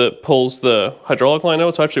as pulls the hydraulic line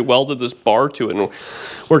out. So I actually welded this bar to it and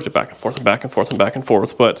worked it back and forth and back and forth and back and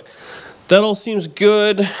forth, but that all seems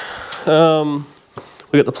good.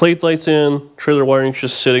 We got the plate lights in, trailer wiring's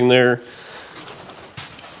just sitting there.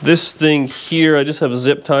 This thing here, I just have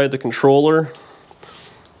zip tied the controller.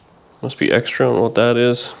 Must be extra, I don't know what that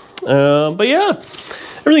is. But yeah,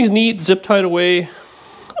 everything's neat, zip tied away.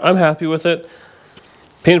 I'm happy with it.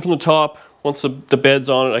 Painted from the top. Once the bed's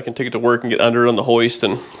on it, I can take it to work and get under it on the hoist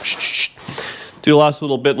and do the last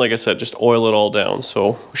little bit. And like I said, just oil it all down,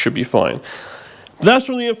 so we should be fine. That's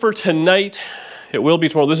really it for tonight. It will be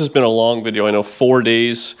tomorrow. This has been a long video. I know 4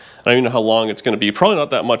 days. I don't even know how long it's going to be. Probably not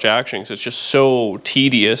that much action because it's just so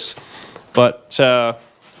tedious. But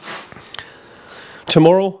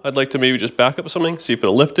tomorrow, I'd like to maybe just back up something, see if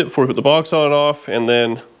it'll lift it before we put the box on and off, and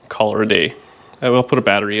then call her a day. I will put a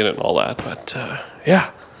battery in it and all that. But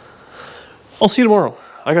yeah, I'll see you tomorrow.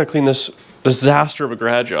 I got to clean this disaster of a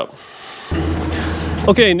garage up.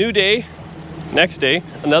 Okay, new day. Next day.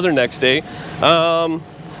 Another next day.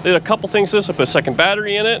 Did a couple things to this. I put a second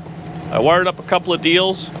battery in it. I wired up a couple of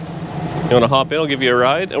deals. You want to hop in? I'll give you a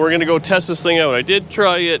ride. And we're going to go test this thing out. I did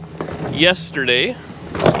try it yesterday.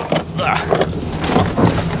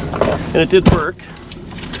 And it did work.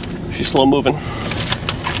 She's slow moving.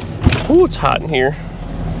 Ooh, it's hot in here.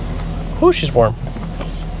 Ooh, she's warm.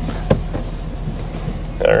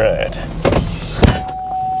 All right.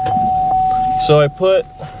 So I put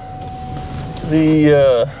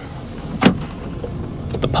the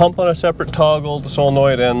pump on a separate toggle, the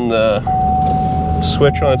solenoid, and the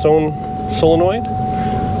switch on its own solenoid.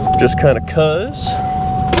 Just kind of cuz.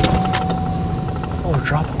 Oh, we're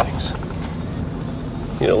dropping things.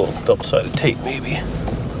 Need a little double-sided tape, maybe.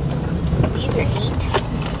 These are neat.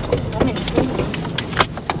 So many things.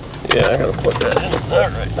 Yeah, I gotta plug that in.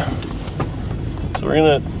 All right. So we're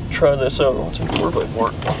gonna try this out. What's a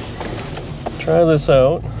 4x4? Try this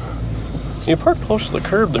out. You park close to the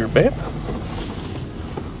curb there, babe.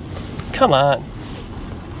 Come on.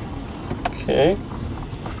 Okay.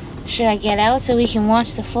 Should I get out so we can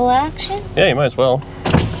watch the full action? Yeah, you might as well.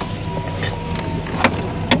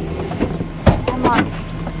 I'm on.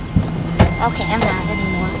 Okay, I'm not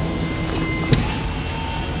anymore.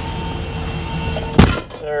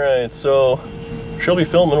 All right, so she'll be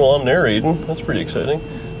filming while I'm narrating. That's pretty exciting.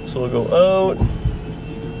 So we'll go out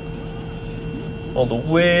all the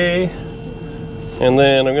way, and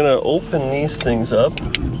then I'm gonna open these things up.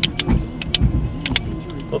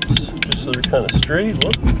 Whoops, just so they're kind of straight.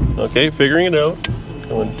 Whoop. Okay, figuring it out.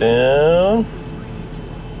 Going down.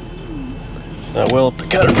 Now we'll have to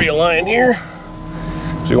kind of realign here.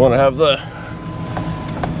 So you want to have this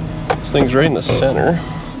thing's right in the center.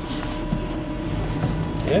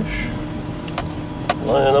 Ish.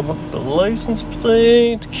 Line up the license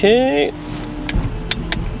plate. Okay.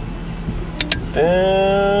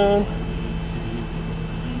 Down.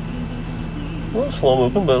 A little slow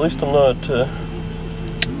moving, but at least I'm not.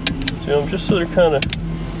 See, I'm just sort of kind of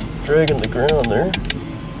dragging the ground there.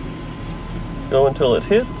 Go until it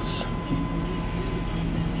hits.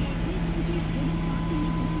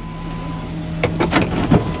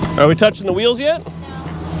 Are we touching the wheels yet?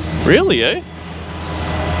 No. Really, eh?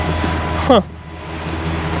 Huh.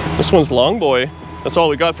 This one's long boy. That's all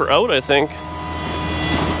we got for out, I think.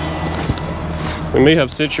 We may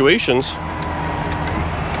have situations.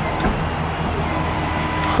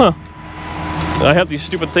 Huh. I have these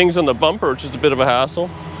stupid things on the bumper, which is a bit of a hassle.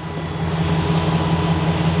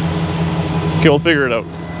 Okay, we'll figure it out.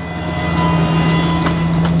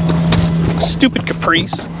 Stupid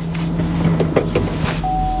Caprice. Touching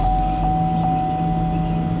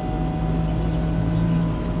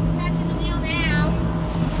the wheel now.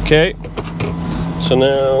 Okay. So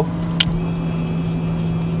now.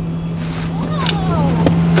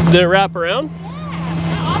 Whoa. Did it wrap around? Yeah,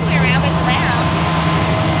 not all the way around, but it's around.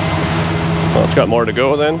 Well, it's got more to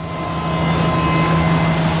go then.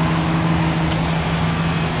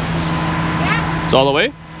 Yeah. It's all the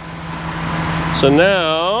way? So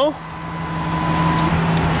now,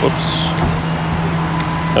 whoops.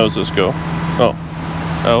 How does this go? Oh,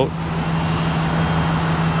 out.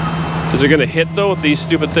 Is it gonna hit though with these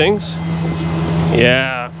stupid things?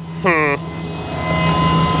 Yeah.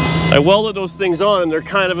 I welded those things on and they're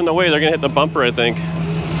kind of in the way. They're gonna hit the bumper, I think.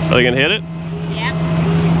 Are they gonna hit it? Yep.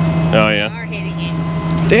 Oh yeah. They are hitting it.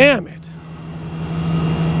 Damn it.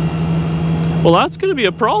 Well, that's gonna be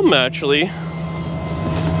a problem actually.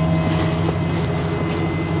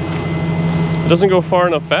 It doesn't go far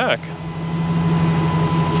enough back.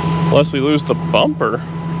 Unless we lose the bumper,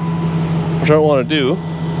 which I don't want to do.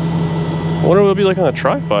 I wonder what it'll be like on a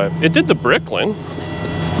Tri-5. It did the Bricklin.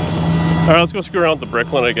 All right, let's go screw around with the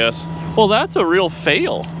Bricklin, I guess. Well, that's a real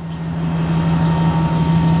fail.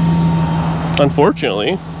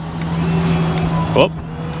 Unfortunately. Oh.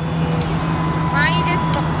 Why don't you just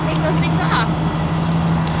take those things off?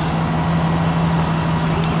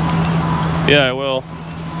 Yeah, I will.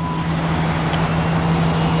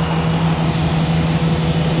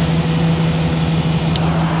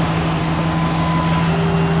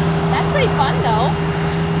 Pretty fun though.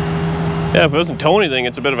 Yeah, if it doesn't tow anything,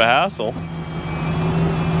 it's a bit of a hassle.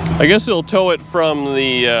 I guess it'll tow it from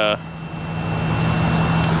the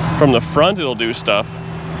front. It'll do stuff.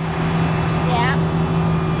 Yeah.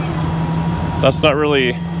 That's not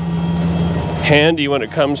really handy when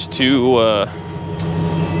it comes to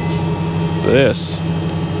this.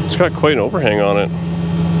 It's got quite an overhang on it.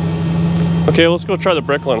 Okay, let's go try the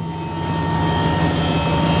Bricklin.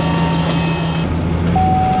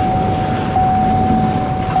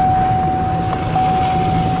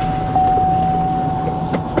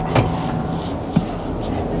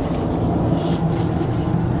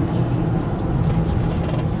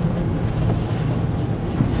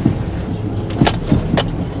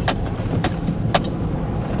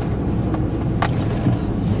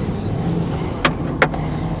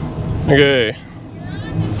 Okay.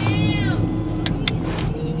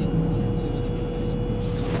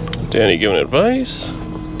 Danny giving advice.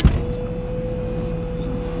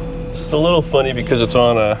 It's a little funny because it's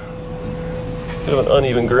on a bit of an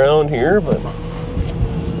uneven ground here, but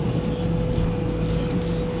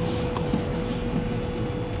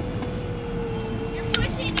you're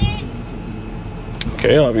pushing it.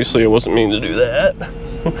 okay, obviously I wasn't meaning to do that.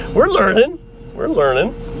 We're learning. We're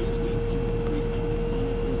learning.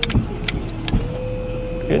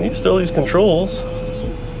 Getting used to all these controls.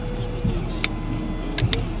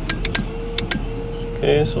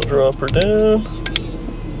 Okay, so drop her down.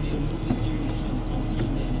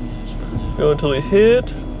 Go until we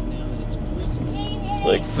hit.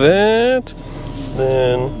 Like that.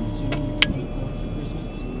 Then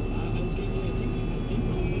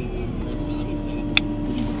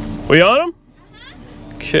we on them?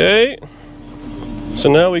 Okay. So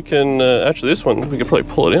now we can, actually this one, we could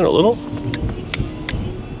probably pull it in a little.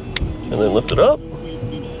 And then lift it up.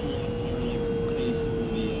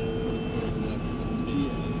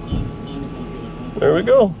 There we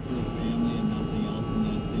go.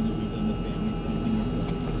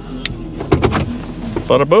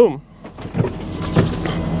 Bada boom.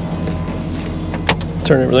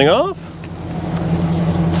 Turn everything off.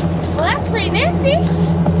 Well, that's pretty nifty.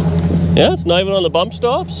 Yeah, it's not even on the bump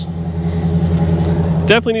stops.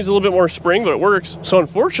 Definitely needs a little bit more spring, but it works. So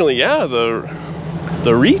unfortunately, yeah,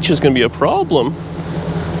 the reach is going to be a problem.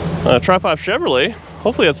 Tri-5 Chevrolet.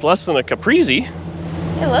 Hopefully it's less than a Caprizi.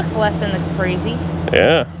 It looks less than the Caprizi.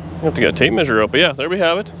 Yeah, you have to get a tape measure out, but yeah, there we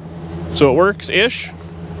have it. So it works-ish.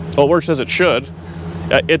 Well, it works as it should.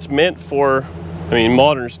 It's meant for, I mean,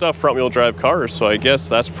 modern stuff, front-wheel drive cars, so I guess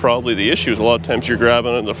that's probably the issue. Is a lot of times you're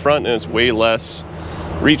grabbing it in the front and it's way less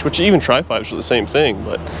reach, which even Tri-5s are the same thing,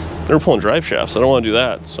 but they're pulling drive shafts. I don't want to do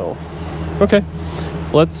that, so. Okay,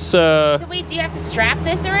 let's... So wait, do you have to strap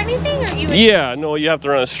this or anything? Or you would... Yeah, no, you have to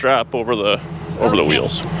run a strap over the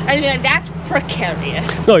wheels. I mean, that's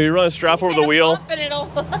precarious. No, you run a strap over the wheel.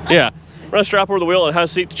 Yeah. Run a strap over the wheel and it has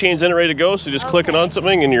safety chains in it ready to go, so just click it on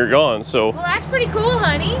something and you're gone. So well, that's pretty cool,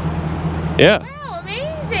 honey. Yeah. Wow,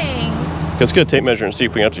 amazing. Let's get a tape measure and see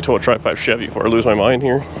if we can actually tow a Tri-5 Chevy before I lose my mind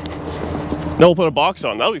here. No, we'll put a box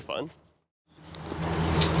on, that'll be fun.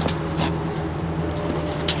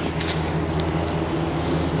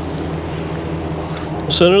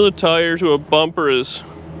 Center of the tire to a bumper is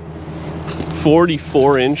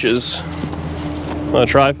 44 inches on a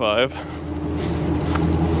Tri-5.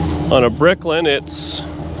 On a Bricklin, it's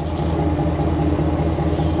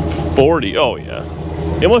 40. Oh yeah,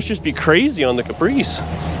 it must just be crazy on the Caprice.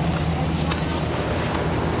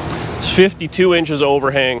 It's 52 inches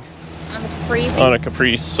overhang on the Caprice. On a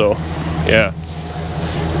Caprice, so yeah,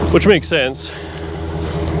 which makes sense.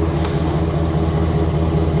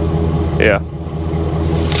 Yeah.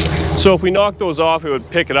 So if we knocked those off, it would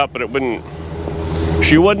pick it up, but it wouldn't.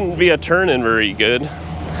 She wouldn't be a turning very good.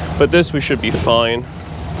 But this we should be fine.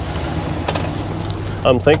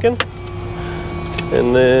 I'm thinking.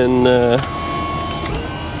 And then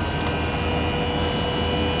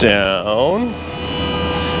down.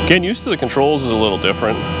 Getting used to the controls is a little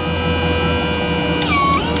different.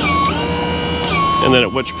 And then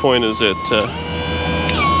at which point is it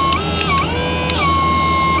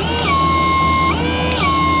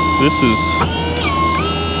this is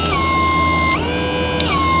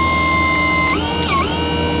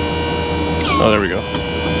oh, there we go.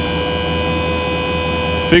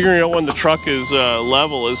 Figuring out when the truck is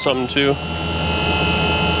level is something too. Oops.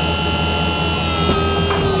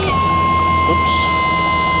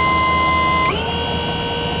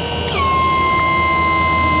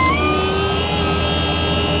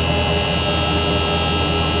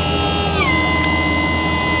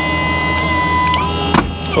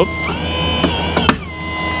 Oh.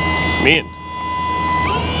 Man.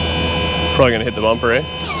 Probably gonna hit the bumper, eh?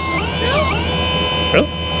 Really?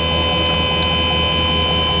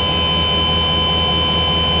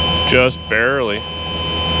 Just barely.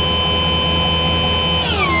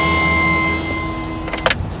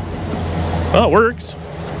 Oh, it works.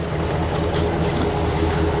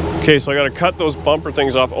 Okay, so I gotta cut those bumper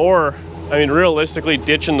things off, or, I mean, realistically,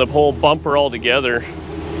 ditching the whole bumper altogether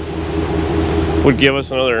would give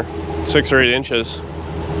us another 6 or 8 inches.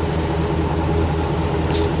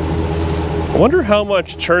 I wonder how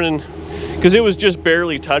much turning, because it was just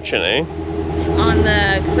barely touching, eh? On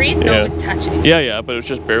the Caprice, no, it was touching. Yeah, but it was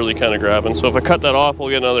just barely kind of grabbing. So if I cut that off, we'll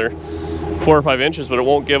get another 4 or 5 inches, but it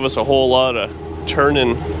won't give us a whole lot of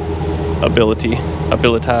turning ability.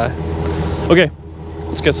 Okay,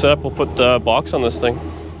 let's get set up. We'll put the box on this thing.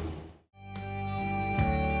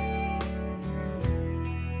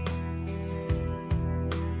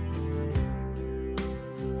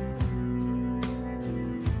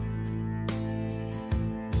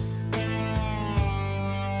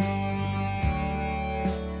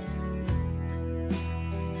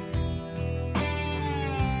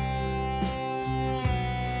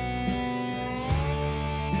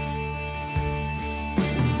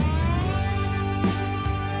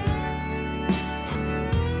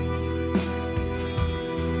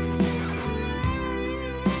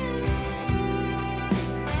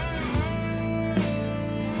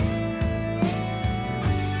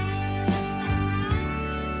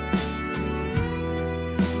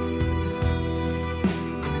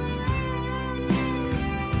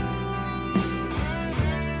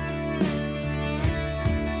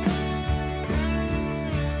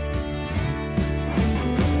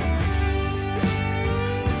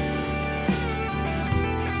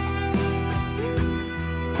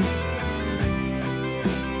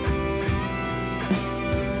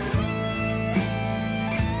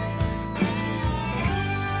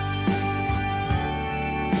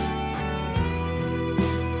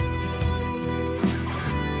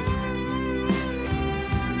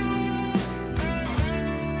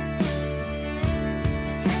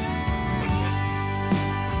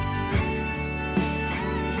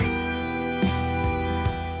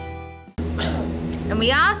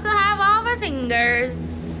 we also have all of our fingers.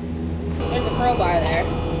 There's a crowbar there.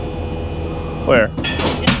 Where?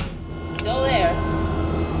 Still there.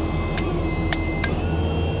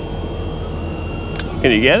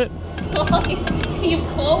 Can you get it? You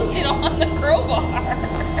closed it on the crowbar.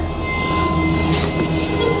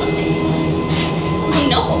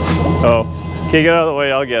 No. Oh, okay, get out of the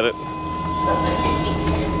way, I'll get it.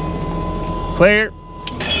 Clear.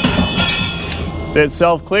 Did it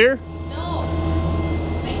self-clear? No.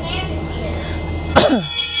 My hand is here.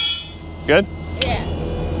 Good? Yes.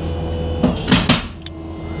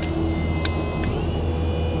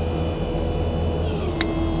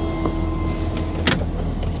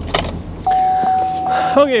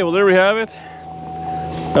 Okay, well there we have it.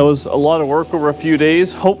 That was a lot of work over a few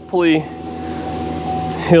days. Hopefully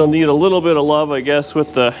it'll need a little bit of love, I guess,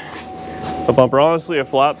 with the bumper. Honestly, a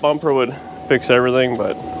flat bumper would fix everything,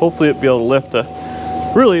 but hopefully it'll be able to lift a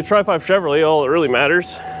Tri-5 Chevrolet, all that really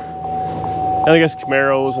matters. And I guess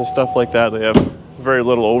Camaros and stuff like that, they have very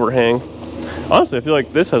little overhang. Honestly, I feel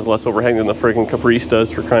like this has less overhang than the freaking Caprice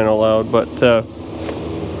does, for crying out loud, but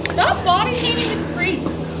Stop body shaming the Caprice.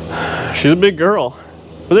 she's a big girl.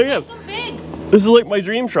 But there you go. Big. This is like my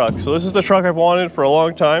dream truck. So this is the truck I've wanted for a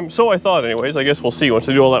long time. So I thought anyways. I guess we'll see. Once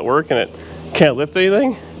I do all that work and it can't lift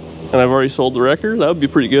anything, and I've already sold the wrecker, that would be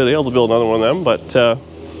pretty good. I'll have to build another one of them. But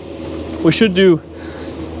we should do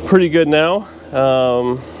pretty good now.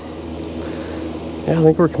 Yeah, I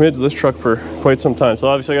think we're committed to this truck for quite some time. So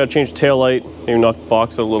obviously I got to change the tail light, maybe knock the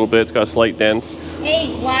box out a little bit. It's got a slight dent.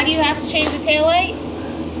 Hey, why do you have to change the taillight?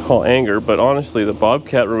 All anger, but honestly the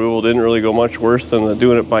Bobcat removal didn't really go much worse than the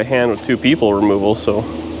doing it by hand with 2 people removal, so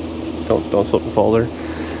don't slip and fall there.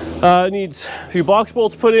 It needs a few box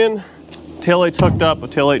bolts put in, taillight's hooked up, a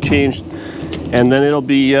taillight changed, and then it'll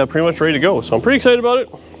be pretty much ready to go. So I'm pretty excited about it.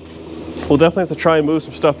 We'll definitely have to try and move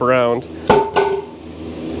some stuff around.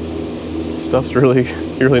 Stuff's really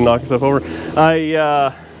knocking stuff over.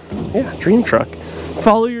 Yeah, dream truck.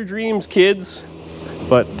 Follow your dreams, kids.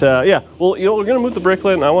 But yeah, well, you know, we're gonna move the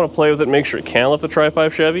bricklet and I want to play with it and make sure it can lift the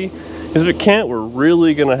Tri-5 Chevy. Because if it can't, we're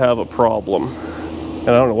really gonna have a problem. And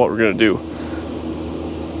I don't know what we're gonna do.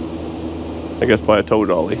 I guess buy a tow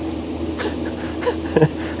dolly.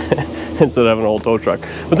 Instead of having an old tow truck.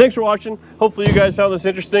 But thanks for watching. Hopefully you guys found this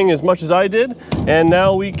interesting as much as I did. And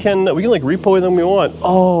now we can like repo them we want.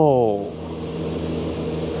 Oh.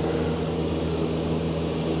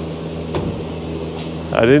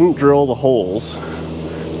 I didn't drill the holes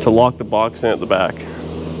to lock the box in at the back.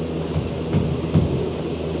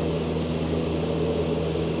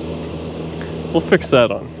 We'll fix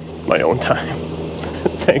that on my own time.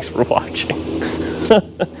 Thanks for watching.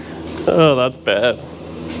 Oh, that's bad.